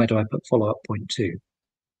 1 and where do I put follow-up point 2?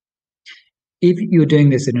 If you're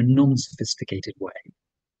doing this in a non-sophisticated way,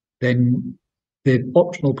 then the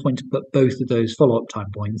optimal point to put both of those follow-up time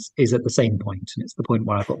points is at the same point, and it's the point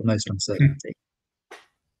where I've got the most uncertainty.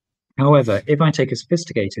 However, if I take a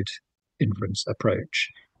sophisticated inference approach,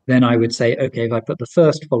 then I would say, okay, if I put the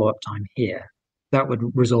first follow-up time here, that would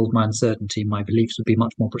resolve my uncertainty. My beliefs would be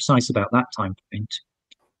much more precise about that time point.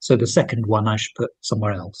 So the second one I should put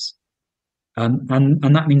somewhere else. And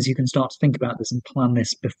that means you can start to think about this and plan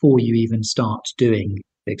this before you even start doing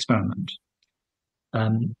the experiment.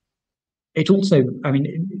 It also, I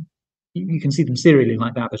mean, you can see them serially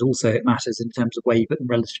like that, but also it matters in terms of where you put them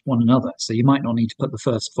relative to one another. So you might not need to put the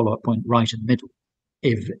first follow-up point right in the middle.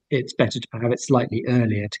 If it's better to have it slightly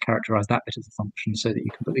earlier to characterize that bit of the function so that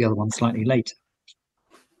you can put the other one slightly later.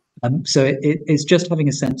 So it's just having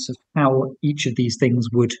a sense of how each of these things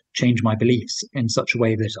would change my beliefs in such a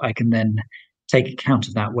way that I can then take account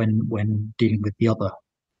of that when dealing with the other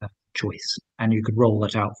choice. And you could roll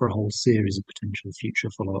that out for a whole series of potential future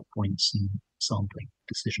follow-up points and sampling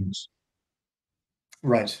decisions.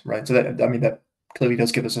 Right. So that, I mean, that clearly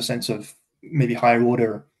does give us a sense of maybe higher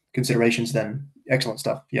order considerations then. Excellent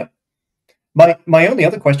stuff. Yeah. My only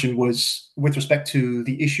other question was with respect to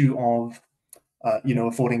the issue of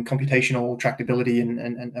affording computational tractability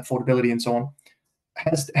and affordability and so on.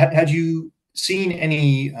 Had you seen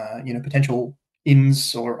any potential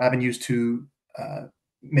ins or avenues to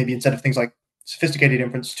maybe instead of things like sophisticated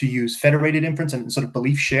inference to use federated inference and sort of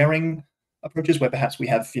belief sharing approaches where perhaps we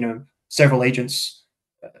have several agents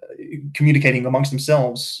communicating amongst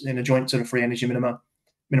themselves in a joint sort of free energy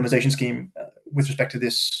minimization scheme with respect to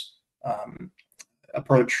this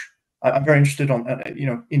approach? I'm very interested on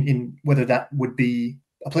in whether that would be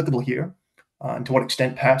applicable here, and to what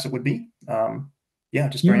extent perhaps it would be.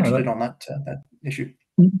 Just very interested on that issue.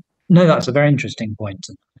 No, that's a very interesting point.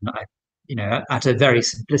 And at a very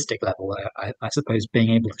simplistic level, I suppose being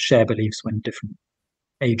able to share beliefs when different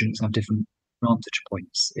agents have different vantage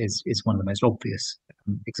points is one of the most obvious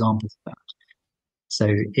examples of that. So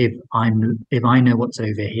if I know what's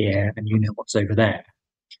over here and you know what's over there,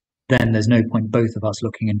 then there's no point both of us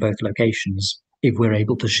looking in both locations if we're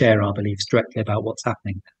able to share our beliefs directly about what's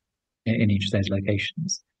happening in each of those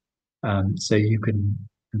locations. So you can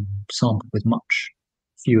sample with much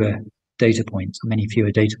fewer data points, many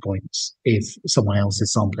fewer data points, if someone else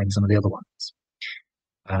is sampling some of the other ones.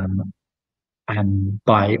 And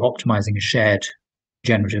by optimizing a shared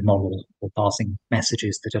generative model or passing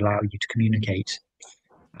messages that allow you to communicate,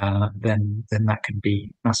 then that can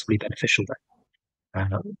be massively beneficial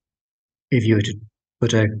there. If you were to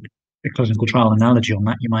put a clinical trial analogy on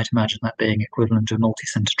that, you might imagine that being equivalent to a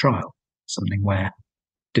multi-center trial, something where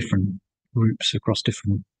different groups across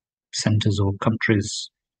different centers or countries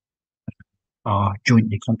are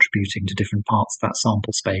jointly contributing to different parts of that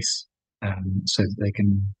sample space, so that they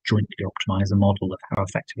can jointly optimize a model of how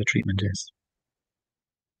effective a treatment is.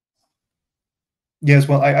 Yes,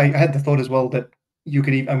 well, I had the thought as well that you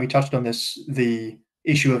could, and we touched on this, the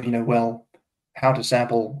issue of, well, how to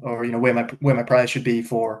sample, or, where my priors should be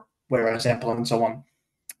for where I sample and so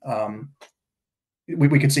on.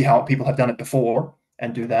 We could see how people have done it before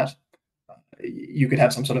and do that. You could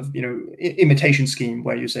have some sort of, imitation scheme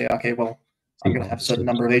where you say, okay, well, I'm going to have a certain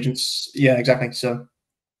number of agents. Yeah, exactly. So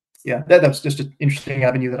yeah, that's just an interesting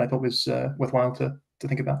avenue that I thought was worthwhile to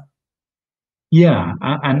think about. Yeah,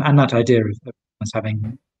 and that idea of us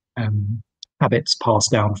having habits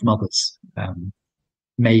passed down from others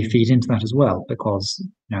may feed into that as well, because,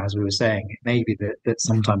 as we were saying, it may be that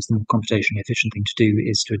sometimes the more computationally efficient thing to do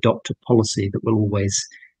is to adopt a policy that will always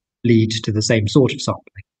lead to the same sort of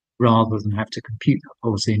sampling, rather than have to compute that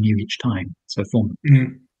policy anew each time. So form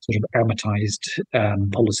sort of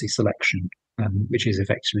amortized policy selection, which is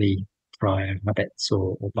effectively prior habits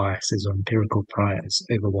or biases or empirical priors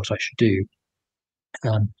over what I should do,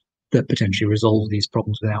 that potentially resolve these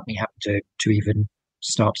problems without me having to even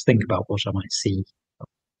start to think about what I might see.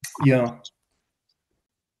 Yeah,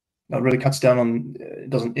 that really cuts down on,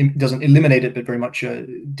 doesn't eliminate it, but very much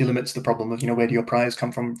delimits the problem of, where do your priors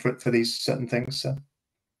come from for these certain things. So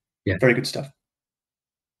yeah, very good stuff.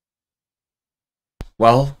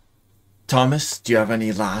 Well, Thomas, do you have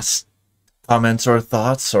any last comments or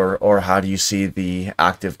thoughts, or how do you see the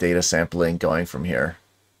active data sampling going from here?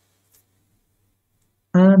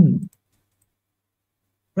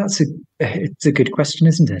 It's a good question,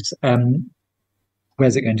 isn't it?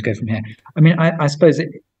 Where's it going to go from here? I mean, I suppose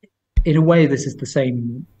in a way, this is the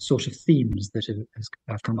same sort of themes that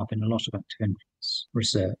have come up in a lot of active inference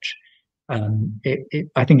research.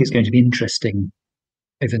 I think it's going to be interesting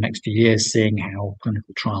over the next few years, seeing how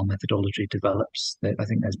clinical trial methodology develops. I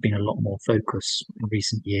think there's been a lot more focus in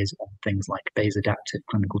recent years on things like Bayes adaptive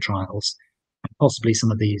clinical trials, and possibly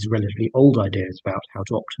some of these relatively old ideas about how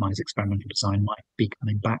to optimize experimental design might be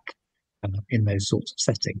coming back in those sorts of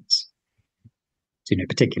settings. So,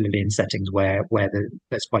 particularly in settings where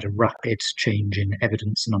there's quite a rapid change in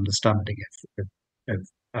evidence and understanding of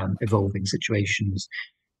evolving situations,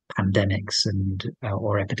 pandemics and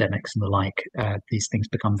or epidemics and the like. These things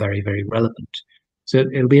become very, very relevant. So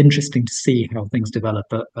it'll be interesting to see how things develop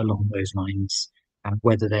along those lines, and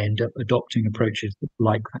whether they end up adopting approaches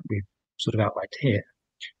like that we've sort of outlined here.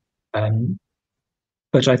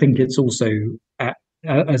 But I think it's also,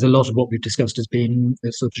 as a lot of what we've discussed has been,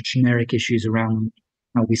 the sort of generic issues around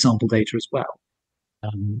how we sample data as well.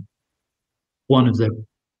 One of the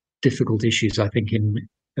difficult issues, I think, in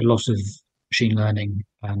a lot of machine learning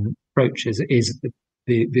approaches is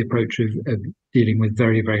the approach of dealing with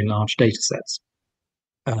very, very large data sets,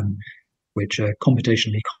 which are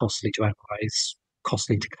computationally costly to analyze,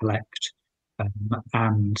 costly to collect,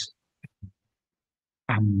 and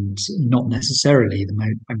not necessarily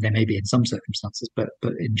there may be in some circumstances, but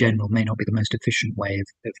in general may not be the most efficient way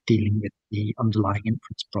of dealing with the underlying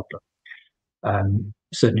inference problem.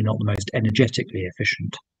 Certainly not the most energetically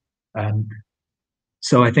efficient.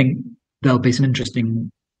 So I think there'll be some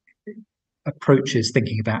interesting approaches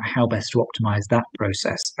thinking about how best to optimize that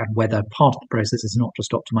process, and whether part of the process is not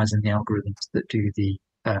just optimizing the algorithms that do the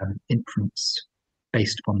inference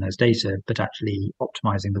based upon those data, but actually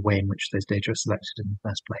optimizing the way in which those data are selected in the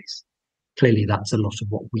first place. Clearly, that's a lot of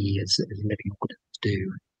what we as living organisms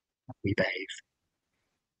do, how we behave.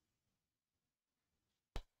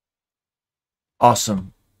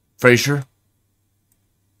 Awesome. Fraser?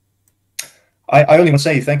 I only want to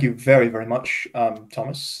say thank you very, very much,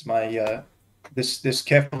 Thomas. My this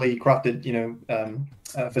carefully crafted,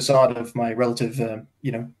 facade of my relative,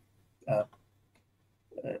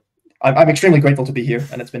 I'm extremely grateful to be here,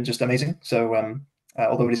 and it's been just amazing. So,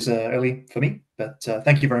 although it is early for me, but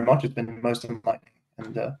thank you very much. It's been most enlightening,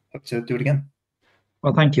 and hope to do it again.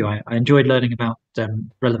 Well, thank you. I enjoyed learning about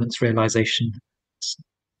relevance realization. It's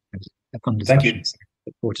a fun discussion. Thank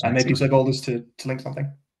you. And maybe the goal is to link something.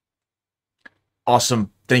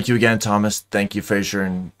 Awesome. Thank you again, Thomas. Thank you, Fraser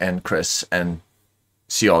and Chris, and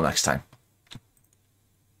see you all next time.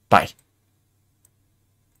 Bye.